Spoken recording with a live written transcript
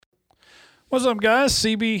What's up, guys?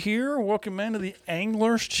 CB here. Welcome into the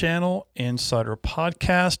Anglers Channel Insider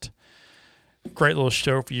Podcast. Great little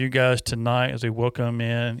show for you guys tonight as we welcome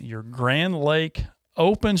in your Grand Lake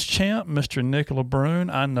Opens champ, Mr. Nick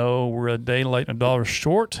LeBrun. I know we're a day late and $1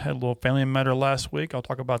 short. Had a little family matter last week. I'll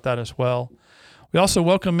talk about that as well. We also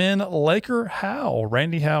welcome in Laker Howell,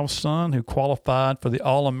 Randy Howell's son, who qualified for the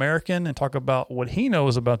All-American, and talk about what he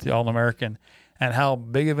knows about the All-American and how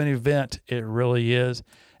big of an event it really is.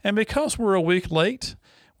 And because we're a week late,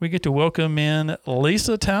 we get to welcome in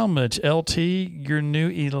Lisa Talmadge, LT, your new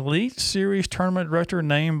Elite Series Tournament Director,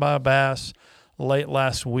 named by Bass late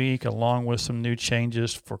last week, along with some new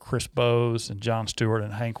changes for Chris Bowes and John Stewart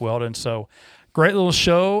and Hank Weldon. So great little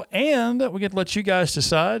show, and we get to let you guys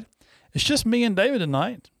decide. It's just me and David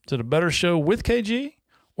tonight. Is it a better show with KG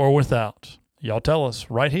or without? Y'all tell us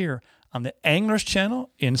right here on the Anglers Channel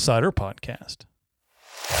Insider Podcast.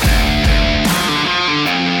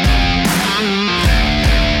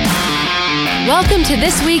 Welcome to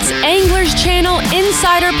this week's Anglers Channel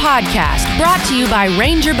Insider Podcast, brought to you by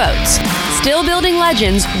Ranger Boats. Still building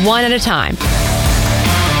legends one at a time.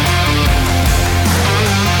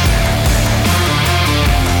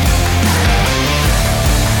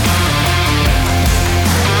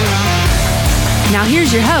 Now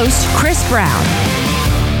here's your host, Chris Brown.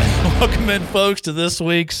 Welcome in, folks, to this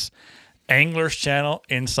week's Anglers Channel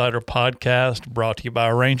Insider Podcast, brought to you by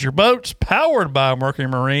Ranger Boats, powered by Mercury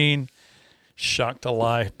Marine, shocked to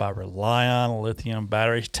life by Relion lithium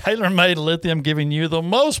batteries, tailor-made lithium, giving you the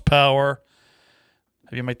most power.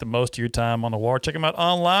 Have you made the most of your time on the water? Check them out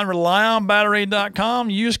online, RelionBattery.com.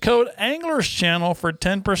 Use code AnglersChannel for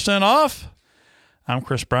 10% off. I'm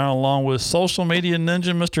Chris Brown, along with social media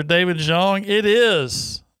ninja, Mr. David Zhang. It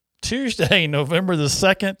is Tuesday, November the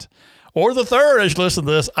 2nd. Or the 3rd, as you listen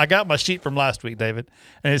to this. I got my sheet from last week, David,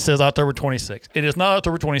 and it says October 26th. It is not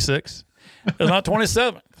October 26th. It's not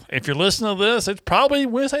 27th. If you're listening to this, it's probably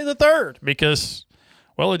Wednesday the 3rd because,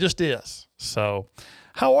 well, it just is. So,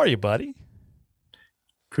 how are you, buddy?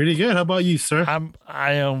 Pretty good. How about you, sir?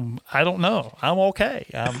 I don't know. I'm okay.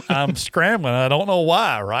 I'm scrambling. I don't know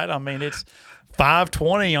why, right? I mean, it's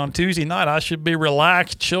 5:20 on Tuesday night. I should be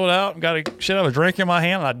relaxed, chilled out, and should have a drink in my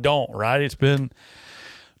hand. I don't, right? It's been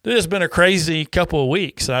a crazy couple of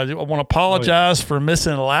weeks. I want to apologize for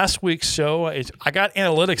missing last week's show. I got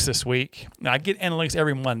analytics this week. Now, I get analytics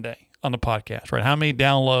every Monday on the podcast, right? How many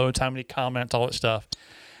downloads, how many comments, all that stuff.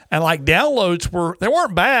 And like downloads they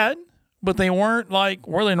weren't bad, but they weren't like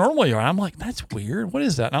where they normally are. I'm like, that's weird. What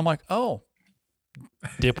is that? And I'm like, oh,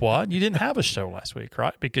 dipwad, you didn't have a show last week,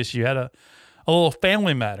 right? Because you had a little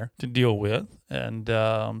family matter to deal with. And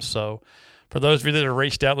so for those of you that have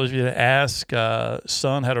reached out, those of you that ask,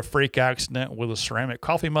 son had a freak accident with a ceramic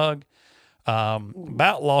coffee mug.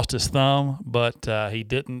 About lost his thumb, but he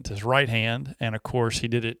didn't his right hand. And, of course, he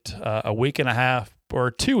did it a week and a half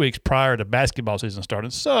or 2 weeks prior to basketball season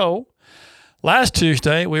starting. So last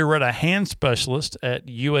Tuesday, we were at a hand specialist at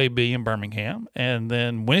UAB in Birmingham. And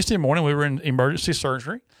then Wednesday morning, we were in emergency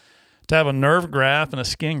surgery to have a nerve graft and a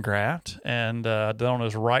skin graft and done on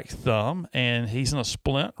his right thumb, and he's in a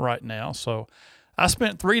splint right now. So I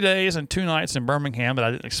spent 3 days and 2 nights in Birmingham that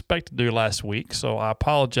I didn't expect to do last week, so I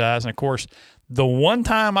apologize. And, of course, the one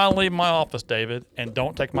time I leave my office, David, and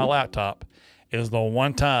don't take my laptop is the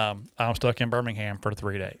one time I'm stuck in Birmingham for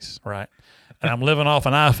 3 days, right? And I'm living off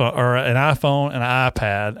an iPhone and an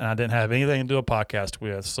iPad, and I didn't have anything to do a podcast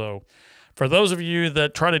with. So for those of you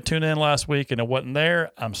that tried to tune in last week and it wasn't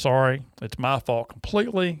there, I'm sorry. It's my fault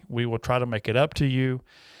completely. We will try to make it up to you.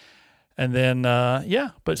 And then,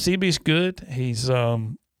 but CB's good. He's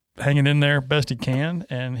hanging in there best he can,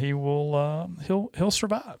 and he will he'll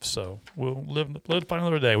survive. So we'll live to find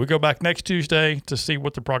another day. We go back next Tuesday to see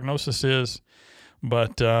what the prognosis is.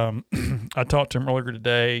 But I talked to him earlier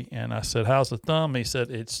today, and I said, how's the thumb? He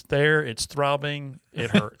said, it's there, it's throbbing,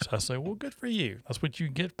 it hurts. I said, well, good for you. That's what you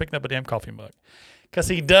get picking up a damn coffee mug. Because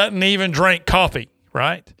he doesn't even drink coffee,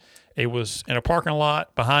 right? It was in a parking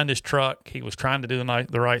lot behind his truck. He was trying to do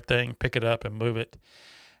the right thing, pick it up and move it.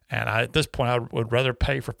 And at this point, I would rather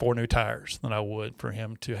pay for 4 new tires than I would for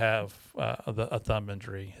him to have a thumb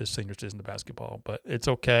injury his senior season of basketball. But it's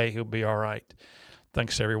okay. He'll be all right.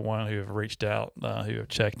 Thanks to everyone who have reached out, who have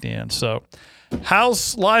checked in. So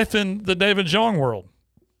how's life in the David Zhang world?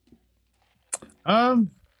 Kind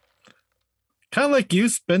of like you,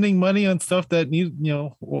 spending money on stuff that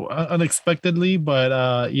unexpectedly,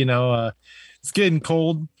 but it's getting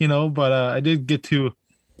cold, but I did get to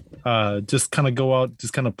just kind of go out,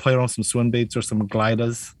 just kind of play around some swim baits or some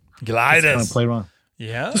glidas. Just kind of play around.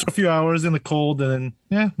 Yeah. Just a few hours in the cold, and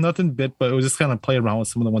then nothing bit, but it was just kind of play around with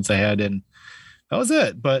some of the ones I had, and that was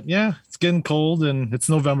it. But yeah, it's getting cold, and it's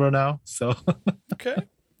November now. So okay,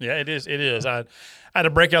 yeah, it is. It is. I had to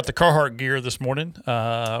break out the Carhartt gear this morning.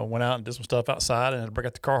 Went out and did some stuff outside, and had to break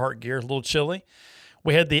out the Carhartt gear. A little chilly.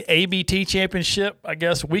 We had the ABT championship, I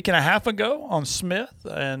guess, a week and a half ago on Smith,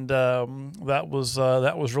 and that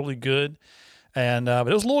was really good. And but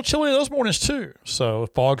it was a little chilly those mornings too. So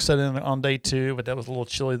fog set in on day 2, but that was a little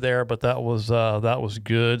chilly there. But that was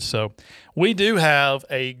good. So we do have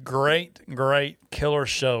a great killer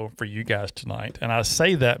show for you guys tonight. And I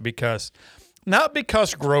say that not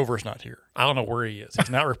because Grover's not here. I don't know where he is. He's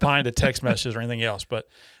not replying to text messages or anything else. But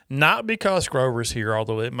not because Grover's here,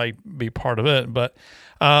 although it may be part of it. But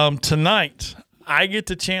tonight, I get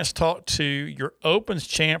the chance to talk to your Opens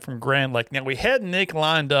champ from Grand Lake. Now, we had Nick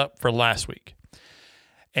lined up for last week,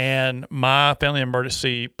 and my family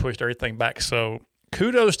emergency pushed everything back. So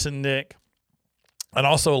kudos to Nick, and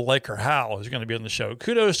also Laker Howell, who's going to be on the show.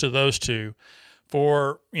 Kudos to those two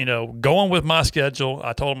for, going with my schedule.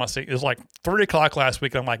 I told them, it was like 3 o'clock last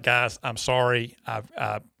week. I'm like, guys, I'm sorry. I'm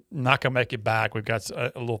not going to make it back. We've got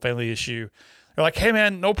a little family issue. They're like, hey,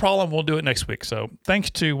 man, no problem. We'll do it next week. So thanks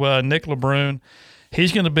to Nick LeBrun.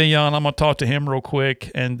 He's going to be on. I'm going to talk to him real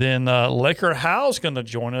quick. And then Laker Howell's going to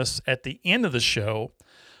join us at the end of the show,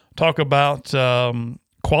 talk about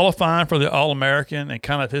qualifying for the All-American and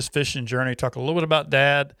kind of his fishing journey, talk a little bit about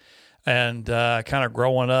Dad and kind of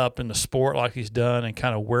growing up in the sport like he's done and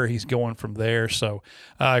kind of where he's going from there. So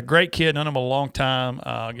great kid, known him a long time.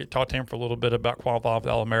 Talk to him for a little bit about qualifying for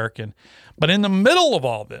the All-American. But in the middle of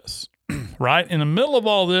all this, right, in the middle of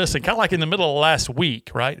all this, and kind of like in the middle of last week,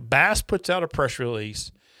 right, Bass puts out a press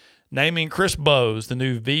release naming Chris Bowes the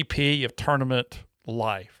new VP of Tournament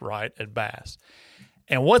Life, right, at Bass.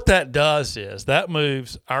 And what that does is that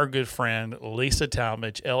moves our good friend Lisa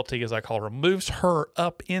Talmadge, LT as I call her, moves her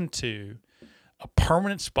up into a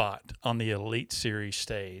permanent spot on the Elite Series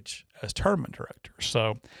stage as tournament director.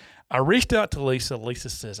 So I reached out to Lisa. Lisa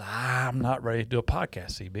says, I'm not ready to do a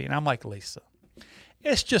podcast, CB. And I'm like, Lisa,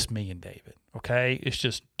 it's just me and David, okay? It's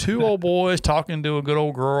just two old boys talking to a good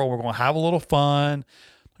old girl. We're going to have a little fun,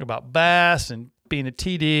 talk about Bass and being a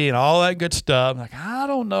TD and all that good stuff. I'm like, I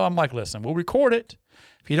don't know. I'm like, listen, we'll record it.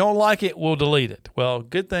 If you don't like it, we'll delete it. Well,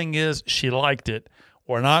 good thing is she liked it.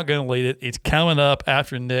 We're not going to delete it. It's coming up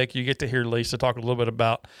after Nick. You get to hear Lisa talk a little bit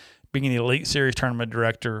about being the Elite Series tournament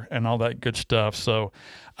director and all that good stuff. So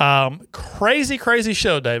crazy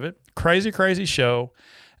show, David. Crazy show.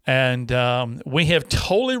 And we have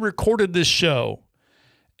totally recorded this show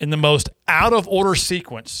in the most out-of-order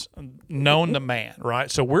sequence known to man, right?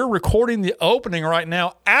 So we're recording the opening right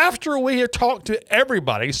now after we have talked to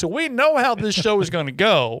everybody. So we know how this show is going to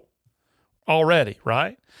go already,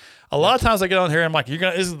 right? A lot of times I get on here and I'm like,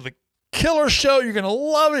 this is the killer show. You're going to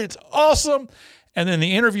love it. It's awesome. And then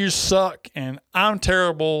the interviews suck and I'm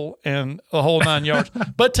terrible and the whole 9 yards.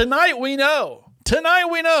 But tonight we know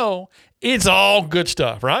it's all good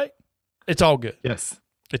stuff, right? It's all good. Yes.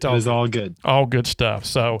 It's all good. All good stuff.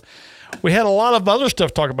 So we had a lot of other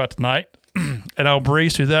stuff to talk about tonight, and I'll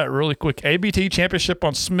breeze through that really quick. ABT Championship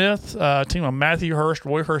on Smith. Team of Matthew Hurst,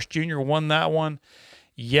 Roy Hurst Jr. won that one.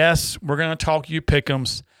 Yes, we're going to talk you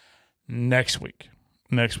pick'ems next week.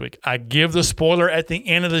 I give the spoiler at the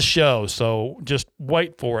end of the show, so just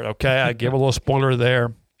wait for it, okay? I give a little spoiler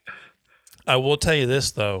there. I will tell you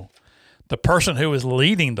this, though. The person who is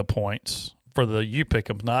leading the points for the U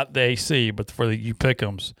Pick'ems, not the AC, but for the U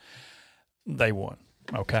Pick'ems, they won.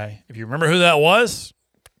 Okay, if you remember who that was,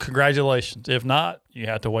 congratulations. If not, you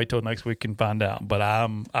have to wait till next week and find out. But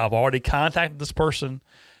I've already contacted this person,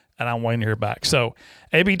 and I'm waiting to hear back. So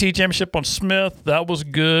ABT Championship on Smith, that was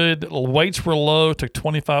good. Weights were low. Took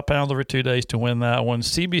 25 pounds over 2 days to win that one.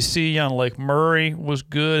 CBC on Lake Murray was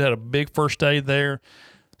good. Had a big first day there.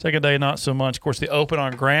 Second day, not so much. Of course, the Open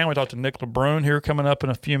on Grand. We talked to Nick LeBrun here coming up in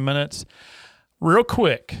a few minutes. Real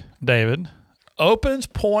quick, David, Opens,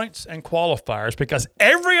 points, and qualifiers, because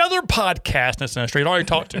every other podcast in this industry already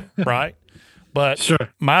talked to, right? But sure.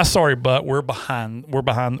 My sorry, but we're behind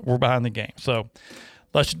the game. So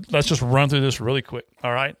let's just run through this really quick.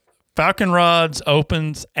 All right. Falcon Rods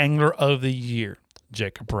Opens Angler of the Year,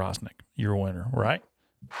 Jacob Rosnick, your winner, right?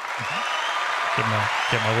 Get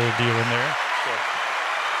my little deal in there.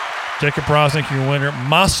 Jacob Rosnick, your winner.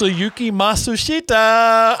 Masayuki Matsushita.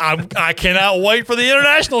 I cannot wait for the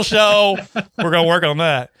international show. We're going to work on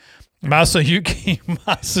that. Masayuki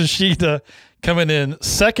Matsushita coming in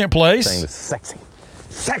second place. Saying it's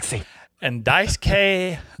sexy. And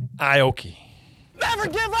Daisuke Aoki. Never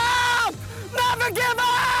give up! Never give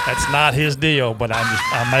up! That's not his deal, but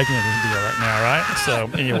I'm making it his deal right now, right? So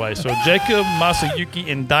anyway, Jacob,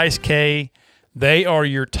 Masayuki, and Daisuke, They are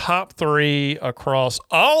your top 3 across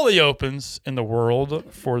all the opens in the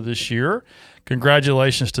world for this year.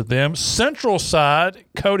 Congratulations to them. Central side,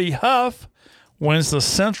 Cody Huff wins the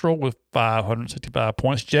Central with 565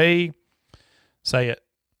 points. Jay, say it.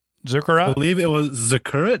 Zuckerut? I believe it was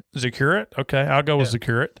Zuckerut. Zuckerut? Okay, I'll go with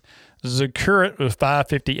Zuckerut. Zuckerut with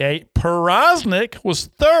 558. Porosnik was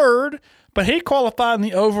 3rd, but he qualified in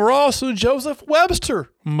the overall, so Joseph Webster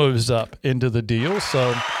moves up into the deal.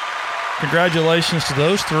 So congratulations to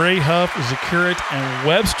those 3, Huff, Zuckerut, and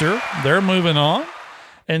Webster. They're moving on.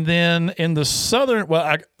 And then in the Southern,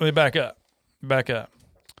 let me back up.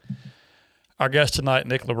 Our guest tonight,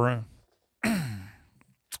 Nick LeBrun,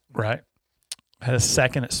 right, had a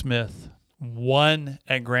 2nd at Smith, 1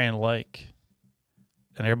 at Grand Lake.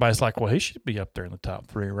 And everybody's like, well, he should be up there in the top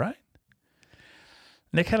 3, right?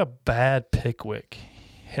 Nick had a bad Pickwick.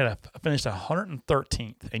 Finished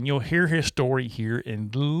 113th. And you'll hear his story here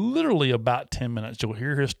in literally about 10 minutes. You'll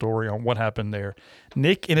hear his story on what happened there.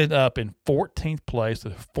 Nick ended up in 14th place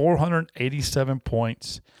with 487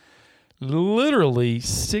 points. Literally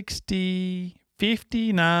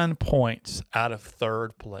 59 points out of 3rd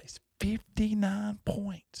place. 59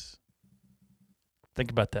 points. Think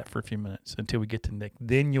about that for a few minutes until we get to Nick.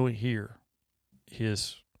 Then you'll hear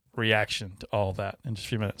his reaction to all that in just a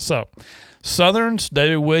few minutes. So, Southerns,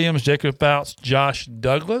 David Williams, Jacob Bouts, Josh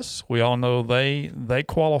Douglas. We all know they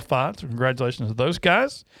qualified. So congratulations to those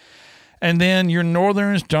guys. And then your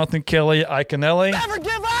Northerns, Jonathan Kelly, Iconelli. Never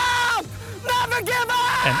give up! Never give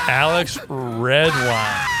up! And Alex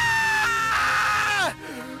Redwine.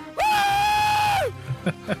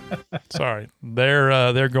 Sorry,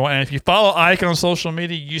 they're going. And if you follow Ike on social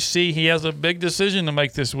media, you see he has a big decision to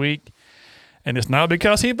make this week, and it's not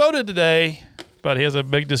because he voted today, but he has a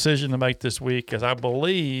big decision to make this week, as I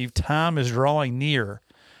believe time is drawing near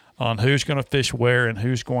on who's going to fish where and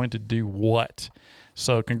who's going to do what.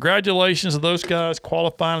 So congratulations to those guys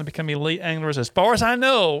qualifying to become elite anglers. As far as I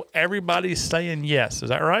know, everybody's saying yes. Is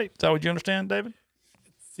that right? Is that what you understand, David?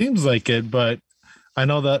 Seems like it, but I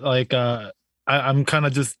know that I'm kind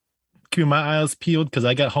of just keeping my eyes peeled because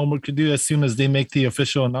I got homework to do as soon as they make the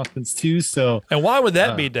official announcements too. So, and why would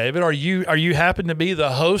that be, David? Are you happen to be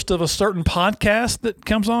the host of a certain podcast that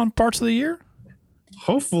comes on parts of the year?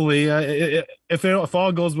 Hopefully, if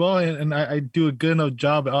all goes well and I do a good enough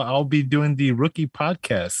job, I'll be doing the rookie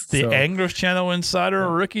podcast. The Anglers Channel Insider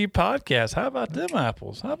Rookie Podcast. How about them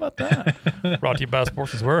apples? How about that? Brought to you by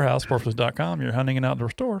Sportsman's Warehouse, sportsman's.com, your hunting and outdoor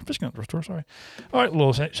store, fishing outdoor store, sorry. All right, a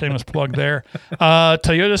little shameless plug there.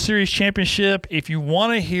 Toyota Series Championship. If you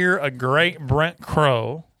want to hear a great Brent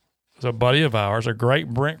Crowe, who's a buddy of ours, a great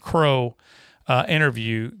Brent Crowe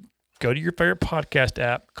interview, go to your favorite podcast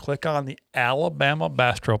app, click on the Alabama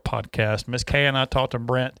Bass Trail podcast. Miss Kay and I talked to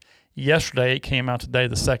Brent yesterday. It came out today,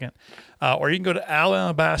 the 2nd. Or you can go to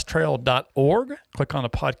alabamabasstrail.org, click on the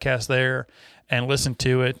podcast there, and listen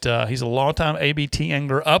to it. He's a longtime ABT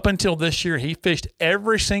angler. Up until this year, he fished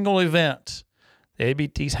every single event the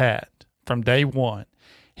ABT's had from day one.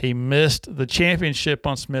 He missed the championship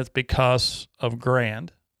on Smith because of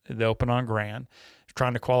Grand, the Open on Grand.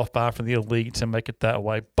 Trying to qualify for the elites and make it that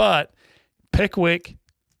way. But Pickwick,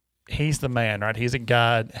 he's the man, right? He's a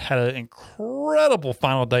guy, had an incredible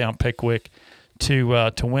final day on Pickwick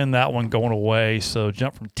to win that one going away. So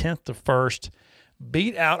jump from 10th to 1st,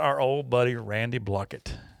 beat out our old buddy Randy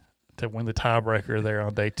Bluckett to win the tiebreaker there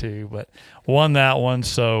on day 2, but won that one.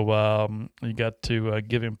 So you got to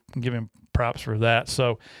give him props for that.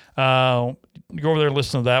 So go over there and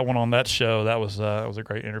listen to that one on that show. That was a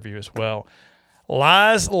great interview as well.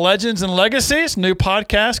 Lies, Legends, and Legacies, new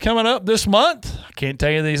podcast coming up this month. I can't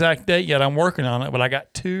tell you the exact date yet. I'm working on it, but I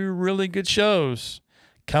got 2 really good shows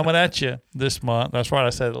coming at you this month. That's right. I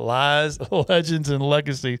said Lies, Legends, and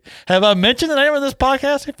Legacies. Have I mentioned the name of this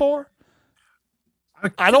podcast before?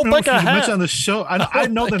 I don't think I have. Mentioned on the show. I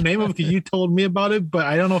know the name of it because you told me about it, but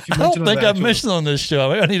I don't know if you mentioned it. I don't think I've mentioned on this show.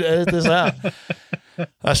 Maybe I need to edit this out.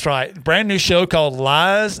 That's right. Brand new show called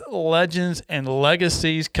Lies, Legends, and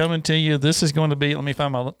Legacies coming to you. This is going to be, let me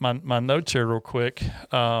find my notes here real quick.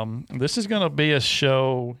 This is going to be a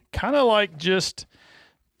show kind of like just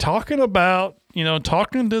talking about,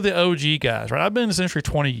 talking to the OG guys, right? I've been in this industry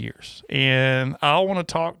 20 years, and I want to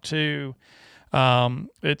talk to,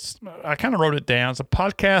 I kind of wrote it down. It's a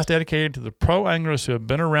podcast dedicated to the pro anglers who have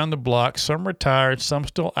been around the block, some retired, some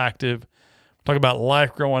still active. Talk about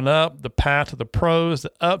life growing up, the path to the pros,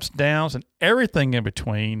 the ups, downs, and everything in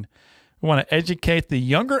between. We want to educate the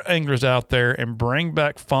younger anglers out there and bring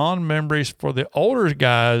back fond memories for the older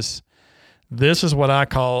guys This is what I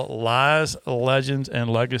call lies, legends, and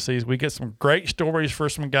legacies. We get some great stories for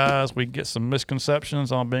some guys. We get some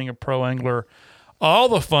misconceptions on being a pro angler, all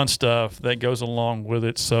the fun stuff that goes along with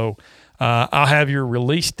it. So I'll have your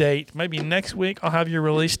release date. Maybe next week I'll have your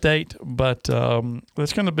release date, but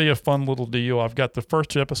it's going to be a fun little deal. I've got the first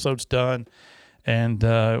 2 episodes done, and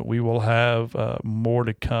we will have more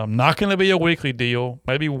to come. Not going to be a weekly deal,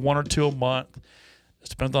 maybe 1 or 2 a month. It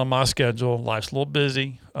depends on my schedule. Life's a little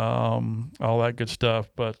busy, all that good stuff,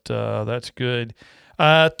 but that's good.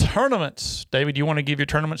 Tournaments. David, do you want to give your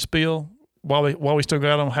tournament spiel while we still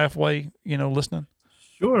got them halfway, listening?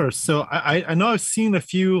 Sure. So I know I've seen a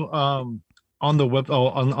few on the web,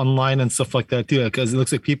 online and stuff like that too, because it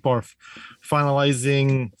looks like people are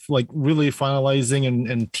really finalizing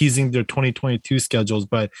and teasing their 2022 schedules,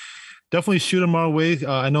 but definitely shoot them our way.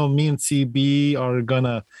 I know me and CB are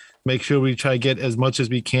gonna make sure we try to get as much as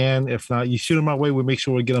we can. If not, you shoot them our way, we'll make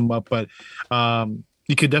sure we get them up. But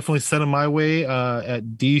you could definitely send them my way at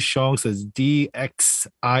DXiong, says DXIONG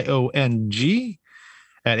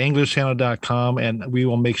at anglerschannel.com, and we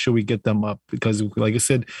will make sure we get them up, because like I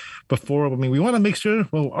said before, we want to make sure,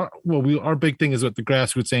 our big thing is with the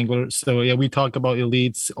grassroots angler. So yeah, we talk about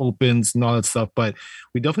elites, opens, and all that stuff, but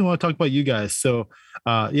we definitely want to talk about you guys. So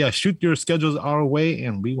shoot your schedules our way,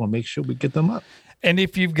 and we will make sure we get them up. And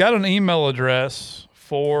if you've got an email address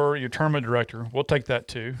for your tournament director, we'll take that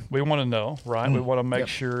too. We want to know, right? We want to make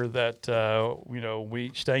sure that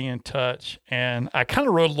we stay in touch. And I kind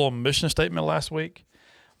of wrote a little mission statement last week,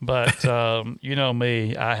 but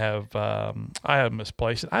me, I have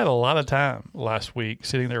misplaced it. I had a lot of time last week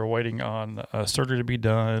sitting there waiting on surgery to be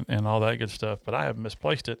done and all that good stuff, but I have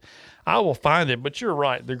misplaced it. I will find it. But you're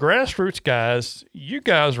right, the grassroots guys, you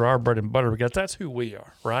guys are our bread and butter, because that's who we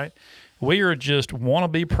are, right? We are just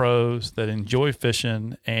wannabe pros that enjoy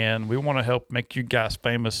fishing, and we want to help make you guys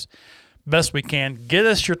famous best we can. Get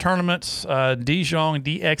us your tournaments, DXiong,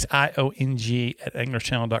 DXIONG at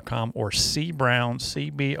anglerschannel.com, or cbrown,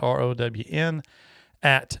 CBROWN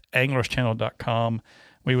at anglerschannel.com.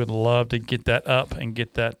 We would love to get that up and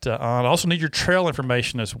get that on. Also need your trail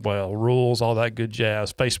information as well, rules, all that good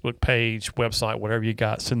jazz, Facebook page, website, whatever you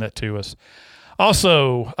got, send that to us.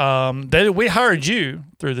 Also, David, we hired you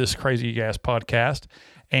through this Crazy Gas podcast,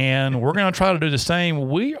 and we're going to try to do the same.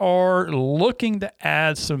 We are looking to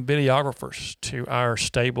add some videographers to our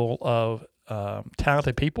stable of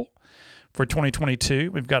talented people for 2022.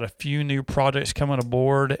 We've got a few new projects coming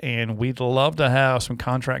aboard, and we'd love to have some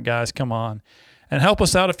contract guys come on and help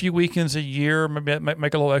us out a few weekends a year, maybe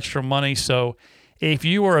make a little extra money. So if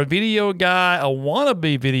you are a video guy, a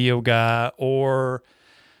wannabe video guy, or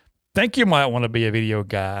think you might want to be a video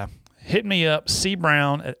guy, hit me up,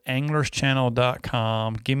 cbrown at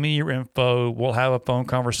anglerschannel.com. Give me your info. We'll have a phone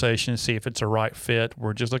conversation, see if it's a right fit.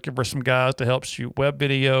 We're just looking for some guys to help shoot web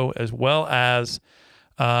video as well as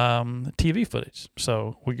TV footage.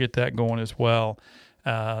 So we get that going as well.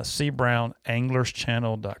 cbrown,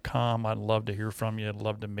 anglerschannel.com. I'd love to hear from you. I'd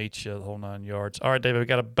love to meet you, the whole 9 yards. All right, David, we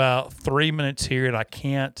got about 3 minutes here,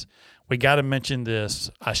 and we got to mention this.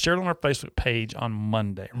 I shared on our Facebook page on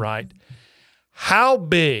Monday, right? How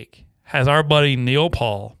big has our buddy Neil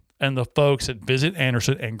Paul and the folks at Visit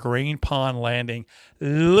Anderson and Green Pond Landing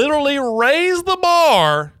literally raised the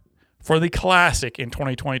bar for the Classic in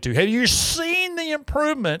 2022? Have you seen the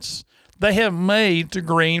improvements they have made to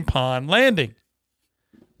Green Pond Landing?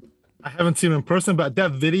 I haven't seen him in person, but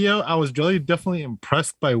that video, I was really definitely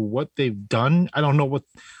impressed by what they've done. I don't know what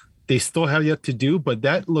they still have yet to do, but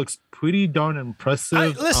that looks pretty darn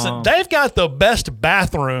impressive. Listen, they've got the best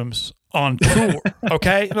bathrooms on tour,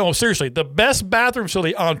 okay? No, seriously, the best bathroom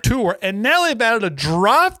facility on tour, and now they've added a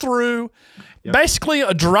drive-through, basically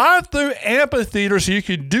a drive-through amphitheater, so you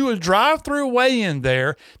could do a drive-through weigh-in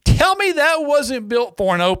there. Tell me that wasn't built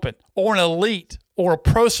for an open or an elite or a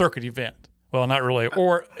pro circuit event. Well, not really,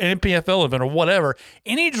 or an NPFL event or whatever.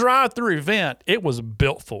 Any drive-through event, it was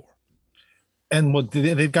built for. And what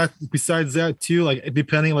they've got besides that too, like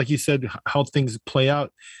depending, like you said, how things play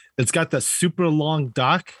out, it's got that super long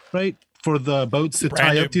dock, right, for the boats to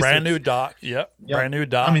tie up to. Brand new dock. Yep. Brand new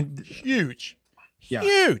dock. I mean, huge.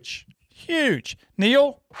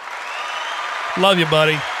 Neil, love you,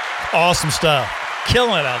 buddy. Awesome stuff.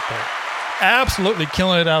 Killing it out there. Absolutely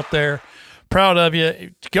killing it out there. Proud of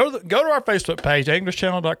you. Go to our Facebook page,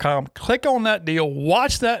 anglerschannel.com. Click on that deal.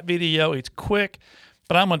 Watch that video. It's quick.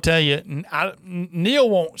 But I'm going to tell you, Neil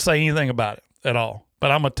won't say anything about it at all.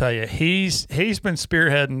 But I'm going to tell you, he's been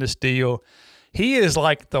spearheading this deal. He is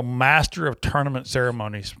like the master of tournament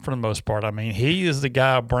ceremonies for the most part. I mean, he is the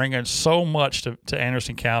guy bringing so much to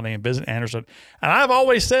Anderson County and Visit Anderson. And I've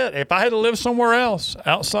always said, if I had to live somewhere else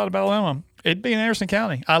outside of Alabama, It'd be in Anderson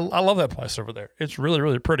County. I love that place over there. It's really,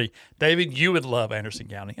 really pretty. David, you would love Anderson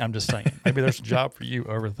County. I'm just saying. Maybe there's a job for you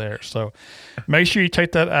over there. So make sure you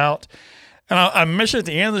take that out. And I mentioned at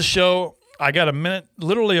the end of the show, I got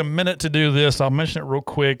literally a minute to do this. I'll mention it real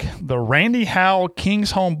quick. The Randy Howell King's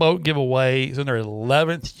Home Boat Giveaway is in their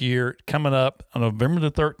 11th year, coming up on November the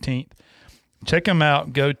 13th. Check them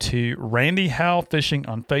out. Go to Randy Howell Fishing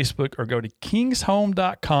on Facebook or go to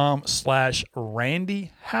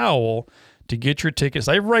kingshome.com/Randy Howell to get your tickets.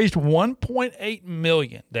 They've raised $1.8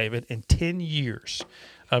 million, David, in 10 years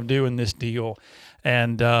of doing this deal.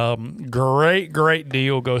 And great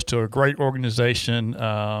deal. Goes to a great organization.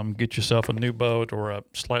 Get yourself a new boat or a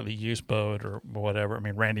slightly used boat or whatever. I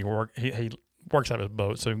mean, Randy he works out of his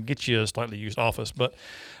boat, so get you a slightly used office. But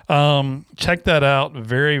check that out.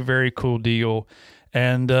 Very, very cool deal.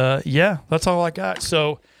 And, that's all I got.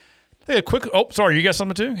 So hey, a quick – oh, sorry, you got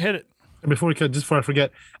something too? Hit it. Before I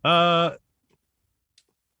forget,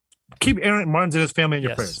 keep Aaron Martins and his family in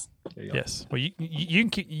your prayers. Yes. Well, you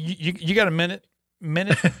can keep, you got a minute.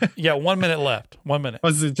 Yeah, 1 minute left. 1 minute.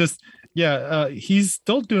 He's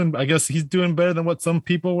still doing. I guess he's doing better than what some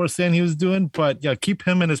people were saying he was doing. But yeah, keep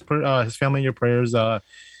him and his family in your prayers.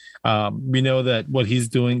 We know that what he's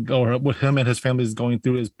doing or what him and his family is going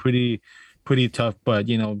through is pretty tough. But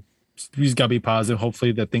he's got to be positive.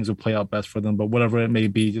 Hopefully that things will play out best for them. But whatever it may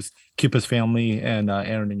be, just keep his family and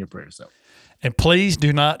Aaron in your prayers. So. And please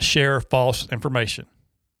do not share false information.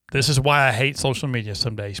 This is why I hate social media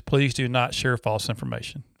some days. Please do not share false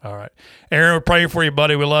information. All right. Aaron, we're praying for you,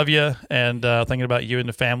 buddy. We love you and thinking about you and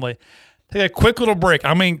the family. Take a quick little break.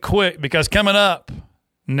 I mean quick, because coming up,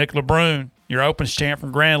 Nick LeBrun, your Opens champ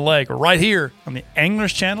from Grand Lake, right here on the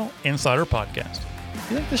Anglers Channel Insider Podcast.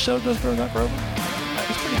 You think this show does grow that grow?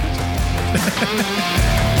 It's pretty good.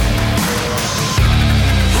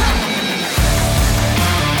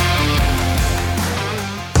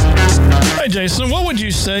 Hey, Jason, what would you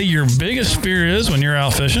say your biggest fear is when you're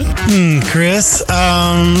out fishing? Chris,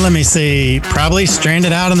 let me see. Probably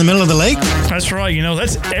stranded out in the middle of the lake. That's right.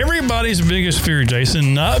 That's everybody's biggest fear,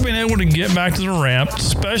 Jason, not being able to get back to the ramp,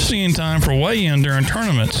 especially in time for weigh-in during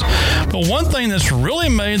tournaments. But one thing that's really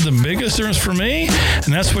made the biggest difference for me,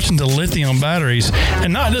 and that's switching to lithium batteries.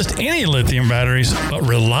 And not just any lithium batteries, but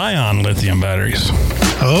Relion lithium batteries.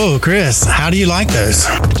 Oh, Chris, how do you like those?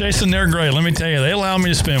 Jason, they're great. Let me tell you, they allow me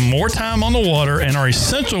to spend more time on the water and are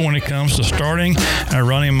essential when it comes to starting and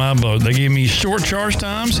running my boat. They give me short charge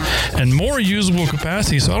times and more usable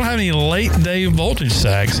capacity, so I don't have any late-day voltage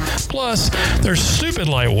sags. Plus, they're stupid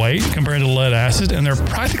lightweight compared to lead acid, and they're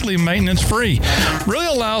practically maintenance-free. Really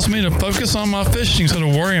allows me to focus on my fishing instead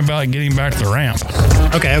of worrying about getting back to the ramp.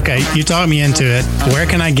 Okay. You talked me into it. Where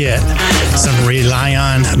can I get some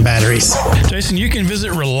Relion batteries? Jason, you can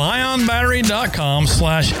visit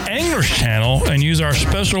RelionBattery.com/Anglers Channel and use our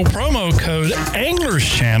special promo code Anglers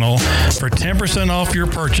Channel for 10% off your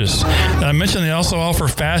purchase. Did I mention they also offer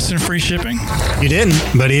fast and free shipping? You didn't,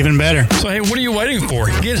 but even better. So, hey, what are you waiting for?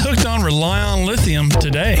 Get hooked on Relion Lithium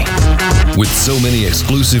today. With so many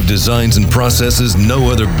exclusive designs and processes,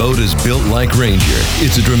 no other boat is built like Ranger.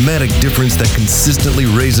 It's a dramatic difference that consistently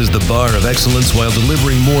raises the bar of excellence while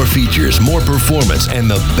delivering more features, more performance,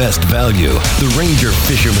 and the best value. The Ranger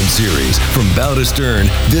Fisherman Series. From bow to stern,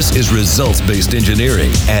 this is results-based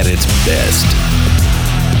engineering at its best.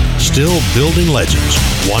 Still building legends,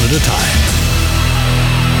 one at a time.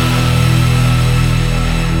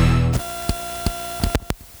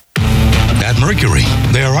 At Mercury,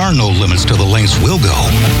 there are no limits to the lengths we'll go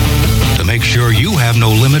to make sure you have no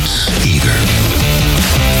limits either.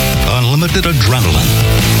 Unlimited adrenaline.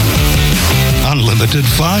 Unlimited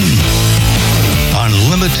fun.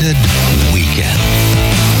 Unlimited weekend.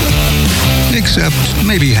 Except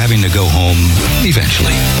maybe having to go home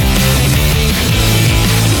eventually.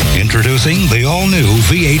 Introducing the all-new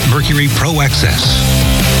V8 Mercury Pro XS.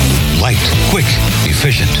 Light, quick,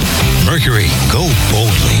 efficient. Mercury, go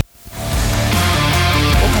boldly.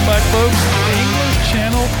 Welcome back, folks. The Anglers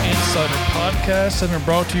Channel Insider Podcast, and they're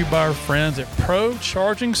brought to you by our friends at Pro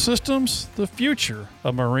Charging Systems. The future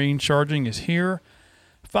of marine charging is here.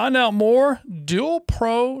 Find out more,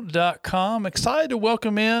 dualpro.com. Excited to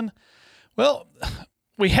welcome in. Well,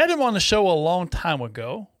 we had him on the show a long time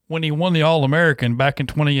ago when he won the All-American back in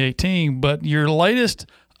 2018, but your latest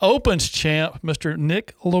Opens champ, Mr.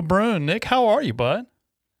 Nick LeBrun. Nick, how are you, bud?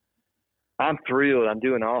 I'm thrilled. I'm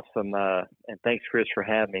doing awesome. And thanks, Chris, for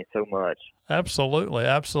having me so much.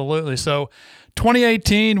 Absolutely. So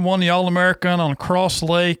 2018, won the All-American on Cross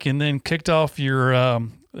Lake and then kicked off your,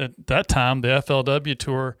 at that time, the FLW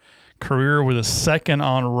Tour career with a second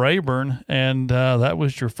on Rayburn. And that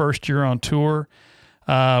was your first year on tour.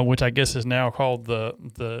 which I guess is now called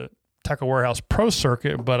the Tackle Warehouse Pro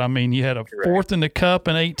Circuit. But I mean, you had a Correct. 4th in the Cup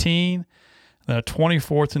in 18, then a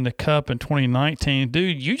 24th in the Cup in 2019.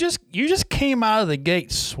 Dude, you just came out of the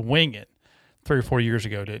gate swinging 3 or 4 years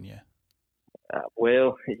ago, didn't you?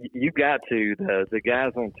 Well, you got to. The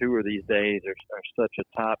guys on tour these days are such a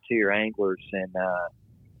top tier anglers, and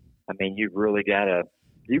I mean, you got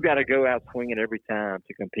to go out swinging every time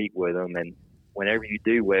to compete with them. And whenever you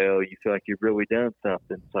do well, you feel like you've really done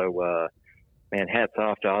something. So, man, hats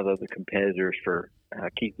off to all the other competitors for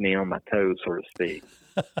keeping me on my toes, so to speak.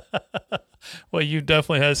 Well, you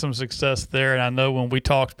definitely had some success there, and I know when we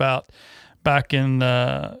talked about back in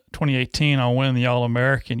 2018 on winning the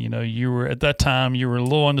All-American, you were at that time you were a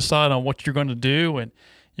little undecided on what you're going to do, and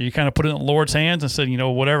you kind of put it in the Lord's hands and said,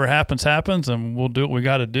 whatever happens, happens, and we'll do what we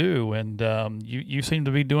got to do. And you seem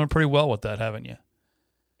to be doing pretty well with that, haven't you?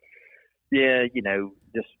 Yeah,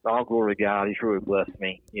 just all glory to God. He's really blessed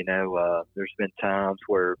me. There's been times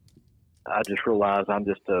where I just realized I'm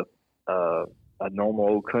just a normal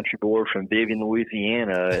old country boy from Vivian,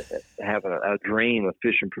 Louisiana, having a dream of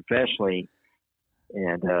fishing professionally.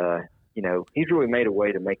 And, he's really made a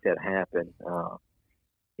way to make that happen.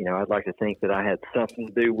 I'd like to think that I had something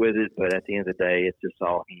to do with it, but at the end of the day, it's just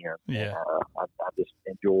all him. Yeah. I just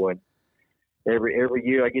enjoy every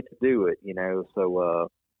year I get to do it, so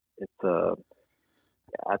it's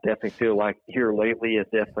I definitely feel like here lately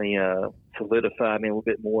it's definitely solidified me a little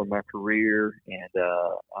bit more in my career, and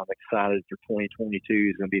I'm excited for 2022.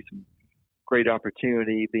 It's going to be some great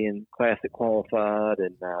opportunity being Classic qualified,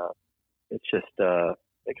 and it's just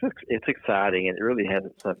it's exciting, and it really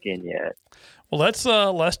hasn't sunk in yet. Well,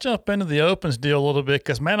 let's jump into the Opens deal a little bit,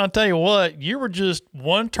 because, man, I'll tell you what, you were just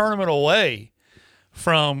one tournament away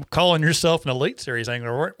from calling yourself an Elite Series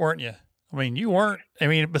angler, weren't you? I mean, you weren't. I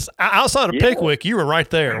mean, outside of Pickwick, you were right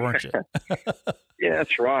there, weren't you? Yeah,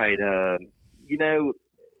 that's right.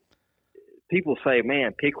 People say,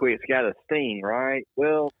 man, Pickwick's got a sting, right?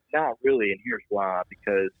 Well, not really, and here's why.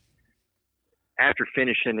 Because after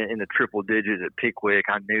finishing in the triple digits at Pickwick,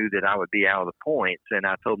 I knew that I would be out of the points, and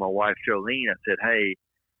I told my wife, Jolene, I said, hey,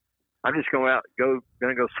 I'm just going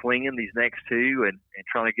to go swinging these next two and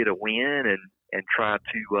trying to get a win and try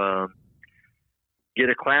to get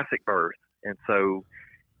a Classic berth. And so,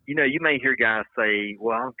 you may hear guys say,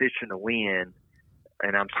 well, I'm fishing to win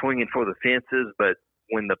and I'm swinging for the fences, but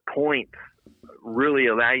when the points really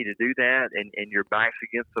allow you to do that and your back's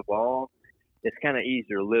against the wall, it's kind of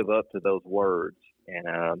easier to live up to those words.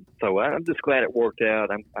 And so I'm just glad it worked out.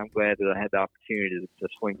 I'm glad that I had the opportunity to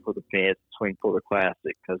swing for the fence, swing for the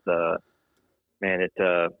Classic, because man,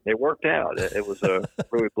 it worked out. It was a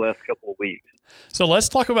really blessed couple of weeks. So let's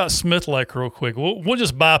talk about Smith Lake real quick. We'll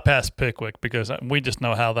just bypass Pickwick because we just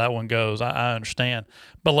know how that one goes. I understand.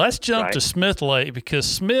 But let's jump to Smith Lake, because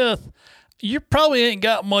Smith, you probably ain't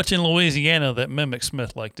got much in Louisiana that mimics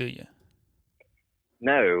Smith Lake, do you?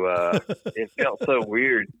 No. It felt so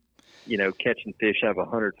weird, catching fish out of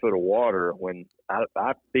 100 foot of water when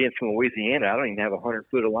I being from Louisiana, I don't even have 100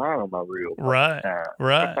 foot of line on my reel. Right.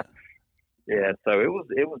 Yeah, so it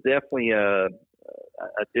was definitely a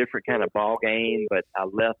different kind of ball game, but I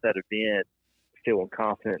left that event feeling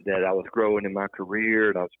confident that I was growing in my career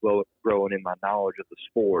and I was growing in my knowledge of the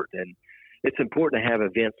sport. And it's important to have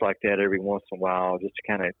events like that every once in a while, just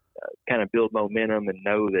to kind of build momentum and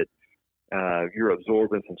know that you're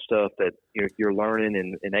absorbing some stuff that you're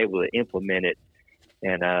learning and able to implement it.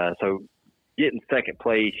 And so getting second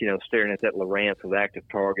place, staring at that Lowrance with active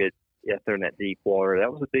target, there in that deep water,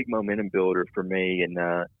 that was a big momentum builder for me, and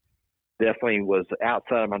definitely was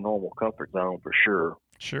outside of my normal comfort zone for sure.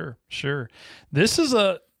 Sure. This is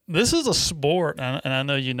a sport, and I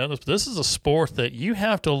know you know this, but this is a sport that you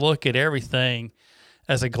have to look at everything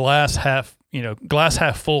as a glass half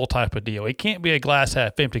full type of deal. It can't be a glass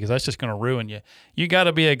half empty, because that's just going to ruin you. You got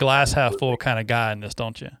to be a glass half full kind of guy in this,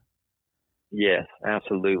 don't you? Yes,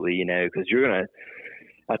 absolutely. Because you're going to,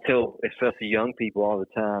 I tell especially young people all the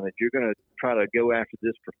time, if you're going to try to go after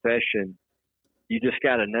this profession, you just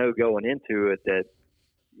got to know going into it that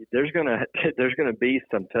there's going to be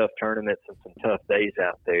some tough tournaments and some tough days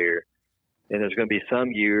out there, and there's going to be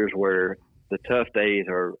some years where the tough days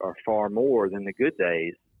are far more than the good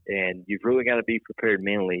days, and you've really got to be prepared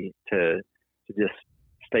mentally to just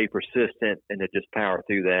stay persistent and to just power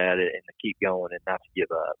through that and to keep going and not to give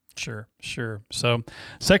up. Sure. So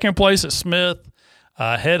second place at Smith.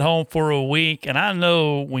 Head home for a week, and I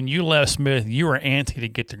know when you left Smith, you were antsy to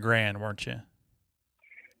get to Grand, weren't you?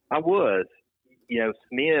 I was.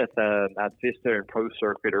 Smith, I'd fished there in Pro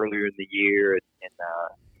Circuit earlier in the year and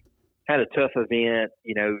had a tough event,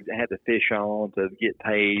 had to fish on to get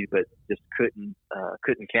paid, but just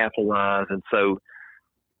couldn't capitalize. And so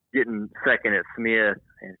getting second at Smith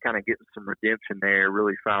and kind of getting some redemption there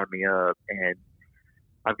really fired me up. And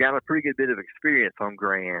I've got a pretty good bit of experience on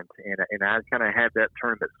Grand, and I kind of had that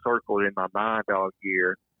tournament circled in my mind all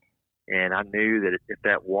year. And I knew that if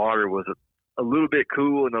that water was a little bit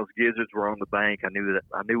cool and those gizzards were on the bank, I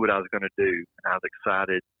knew what I was going to do. And I was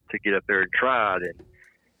excited to get up there and try it.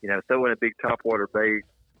 And, throwing a big topwater bait,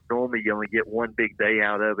 normally you only get one big day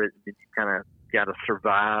out of it, and then you kind of got to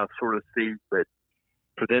survive, sort of see. But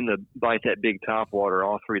for them to bite that big topwater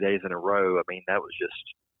all 3 days in a row, I mean, that was just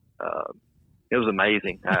it was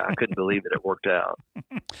amazing. I couldn't believe it. It worked out.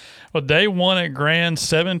 Well, day one at Grand,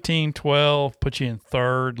 17-12, put you in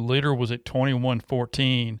third. Leader was at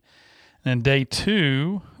 21-14. And day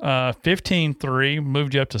two, 15-3,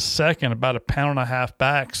 moved you up to second, about a pound and a half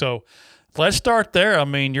back. So let's start there. I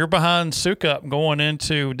mean, you're behind Sukup going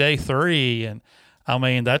into day three. And, I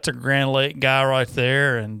mean, that's a Grand Lake guy right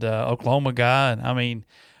there and Oklahoma guy. And, I mean,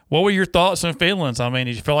 what were your thoughts and feelings? I mean,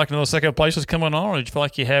 did you feel like another second place was coming on, or did you feel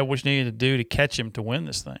like you had what you needed to do to catch him to win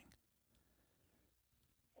this thing?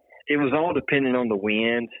 It was all dependent on the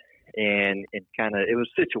wind, and kind of it was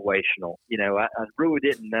situational. I really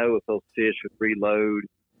didn't know if those fish would reload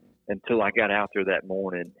until I got out there that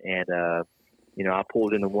morning. And, I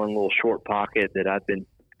pulled into one little short pocket that I'd been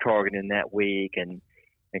targeting that week and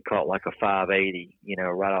caught like a 580,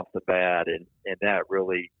 right off the bat. And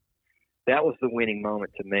that was the winning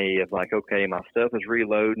moment to me of like, okay, my stuff is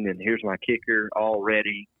reloading and here's my kicker all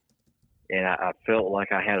ready. And I felt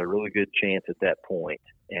like I had a really good chance at that point.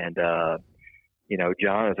 And,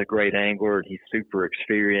 John is a great angler and he's super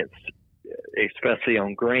experienced, especially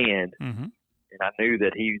on Grand. Mm-hmm. And I knew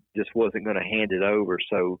that he just wasn't going to hand it over.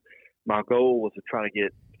 So my goal was to try to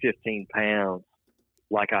get 15 pounds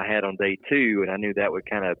like I had on day two. And I knew that would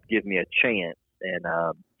kind of give me a chance. And,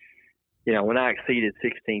 when I exceeded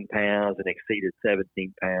 16 pounds and exceeded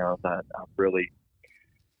 17 pounds, I really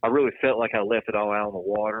felt like I left it all out on the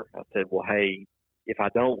water. I said, well, hey, if I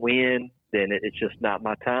don't win, then it's just not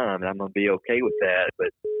my time, and I'm going to be okay with that. But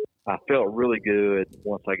I felt really good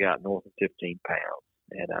once I got north of 15 pounds,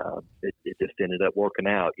 and it just ended up working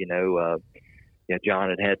out.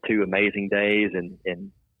 John had two amazing days,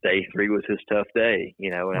 and day three was his tough day,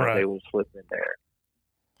 and I was able to slip in there.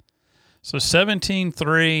 So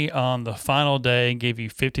 17-3 on the final day gave you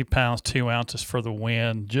 50 pounds, 2 ounces for the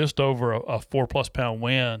win, just over a 4+ pound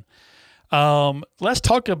win. Let's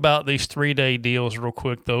talk about these 3-day deals real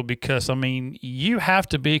quick, though, because, I mean, you have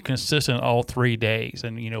to be consistent all 3 days.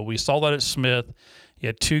 And, we saw that at Smith. You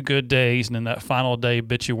had 2 good days, and then that final day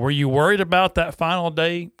bit you. Were you worried about that final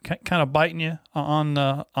day kind of biting you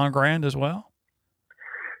on Grand as well?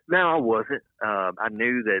 No, I wasn't. I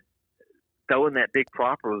knew that throwing that big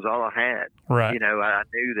propper was all I had. Right. I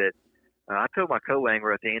knew that. I told my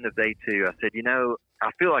co-angler at the end of day 2, I said, I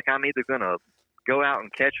feel like I'm either going to go out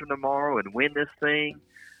and catch them tomorrow and win this thing,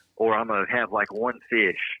 or I'm going to have like one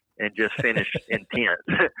fish and just finish in 10th.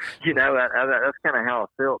 That's kind of how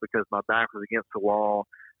I felt because my back was against the wall.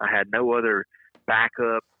 I had no other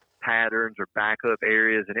backup patterns or backup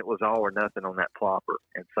areas, and it was all or nothing on that plopper.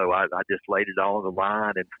 And so I just laid it all on the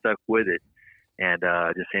line and stuck with it. And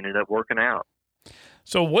just ended up working out.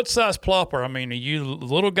 So what size plopper? I mean, are you the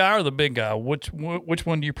little guy or the big guy? Which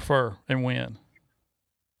one do you prefer and when?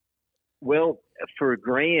 Well, for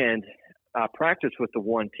Grand, I practiced with the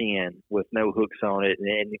 110 with no hooks on it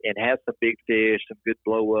and had some big fish, some good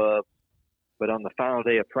blow up. But on the final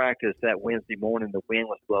day of practice that Wednesday morning, the wind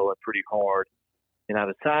was blowing pretty hard. And I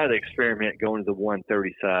decided to experiment going to the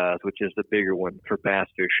 130 size, which is the bigger one for bass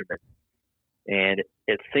fishermen. And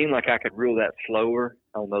it seemed like I could reel that slower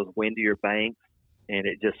on those windier banks, and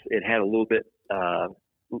it had a little bit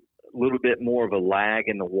more of a lag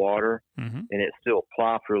in the water, mm-hmm. and it still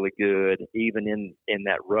plopped really good, even in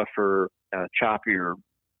that rougher, choppier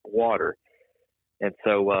water. And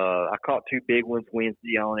so I caught 2 big ones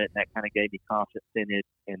Wednesday on it, and that kind of gave me confidence in it.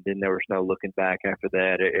 And then there was no looking back after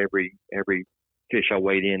that. Every fish I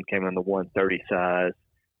weighed in came on the 130 size.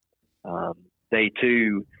 Day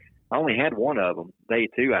 2. I only had one of them. Day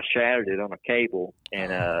 2, I shattered it on a cable,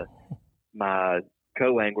 and my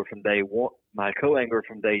co-angler from day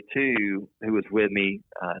 2, who was with me,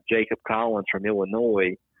 Jacob Collins from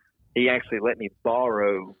Illinois, he actually let me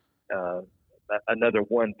borrow another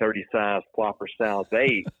 130 size plopper style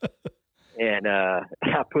bait, and I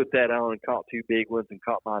put that on and caught 2 big ones and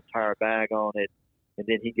caught my entire bag on it. And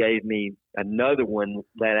then he gave me another one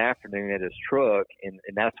that afternoon at his truck, and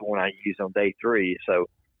that's the one I used on day 3. So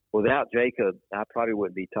without Jacob, I probably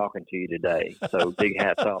wouldn't be talking to you today. So big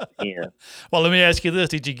hats off to him. Well, let me ask you this.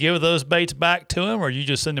 Did you give those baits back to him, or you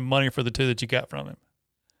just send him money for the 2 that you got from him?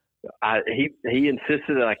 He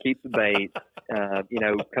insisted that I keep the baits.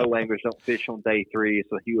 Co-anglers don't fish on day 3,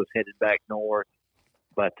 so he was headed back north.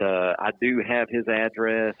 But I do have his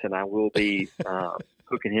address, and I will be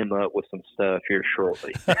hooking him up with some stuff here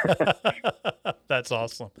shortly. That's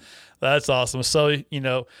awesome. That's awesome. So,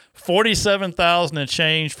 $47,000 and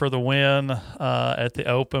change for the win at the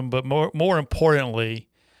Open, but more importantly,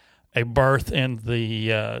 a berth in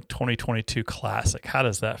the 2022 Classic. How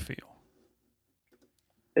does that feel?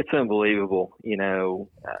 It's unbelievable.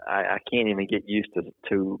 I can't even get used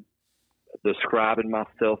to describing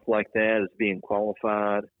myself like that as being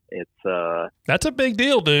qualified. That's a big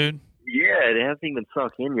deal, dude. Yeah, it hasn't even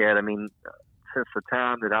sunk in yet. I mean, since the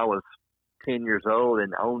time that I was 10 years old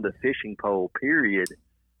and owned a fishing pole, period,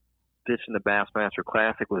 fishing the Bassmaster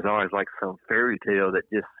Classic was always like some fairy tale that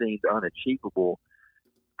just seemed unachievable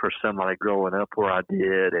for somebody growing up where I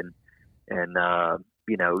did, and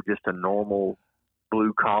just a normal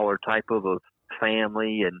blue collar type of a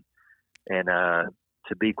family, and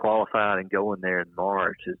to be qualified and go in there in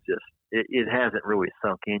March is just, it hasn't really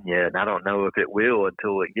sunk in yet, and I don't know if it will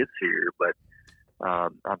until it gets here. But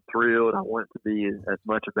I'm thrilled. I want it to be as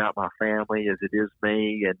much about my family as it is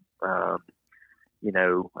me, and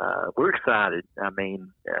we're excited. I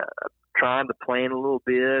mean, trying to plan a little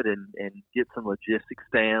bit and get some logistics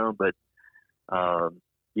down, but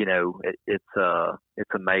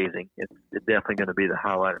it's amazing. It's definitely going to be the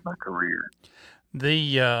highlight of my career.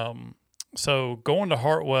 So going to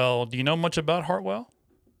Hartwell, do you know much about Hartwell?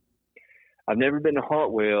 I've never been to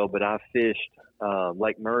Hartwell, but I've fished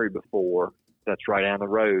Lake Murray before. That's right down the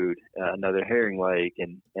road, another herring lake,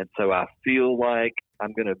 and so I feel like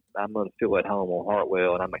I'm gonna feel at home on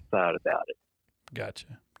Hartwell, and I'm excited about it.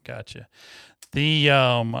 Gotcha.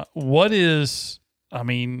 What is? I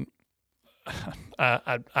mean,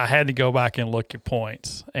 I had to go back and look at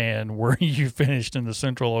points and where you finished in the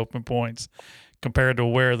Central Open points compared to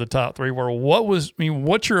where the top 3 were.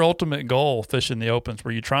 What's your ultimate goal fishing the Opens?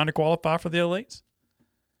 Were you trying to qualify for the elites?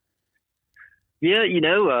 Yeah,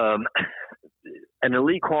 an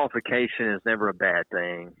elite qualification is never a bad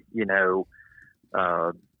thing.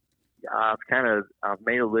 I've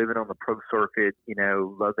made a living on the pro circuit,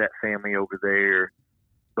 love that family over there,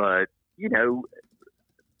 but,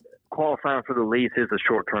 qualifying for the elites is a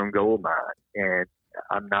short-term goal of mine, and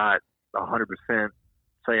I'm not 100%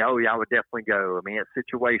 say, oh yeah, I would definitely go. I mean, it's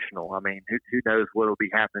situational. I mean, who knows what will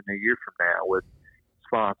be happening a year from now with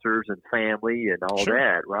sponsors and family and all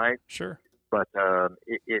that, right? Sure. But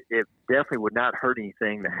it definitely would not hurt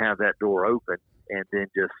anything to have that door open and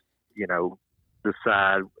then just,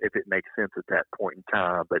 decide if it makes sense at that point in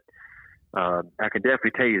time. But I can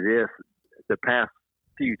definitely tell you this, the past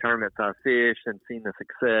few tournaments I've fished and seen the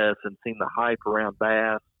success and seen the hype around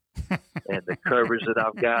bass and the coverage that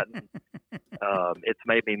I've gotten, it's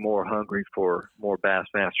made me more hungry for more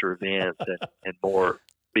Bassmaster events and more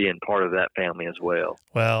being part of that family as well.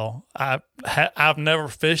 Well, I've never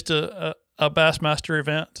fished a Bassmaster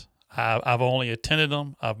event. I've only attended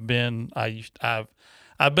them. I've been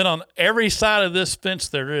on every side of this fence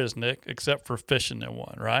there is, Nick, except for fishing in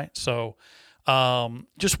one, right? So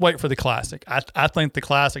just wait for the Classic. I think the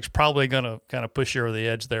Classic's probably going to kind of push you over the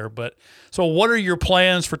edge there. But so what are your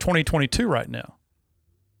plans for 2022 right now?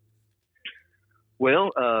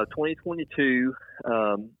 Well, 2022,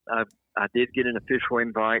 I did get an official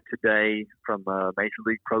invite today from Major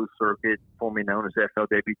League Pro Circuit, formerly known as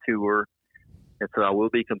FLW Tour. And so I will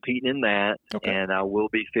be competing in that, and I will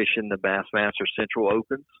be fishing the Bassmaster Central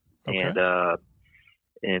Opens. Okay.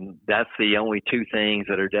 And that's the only 2 things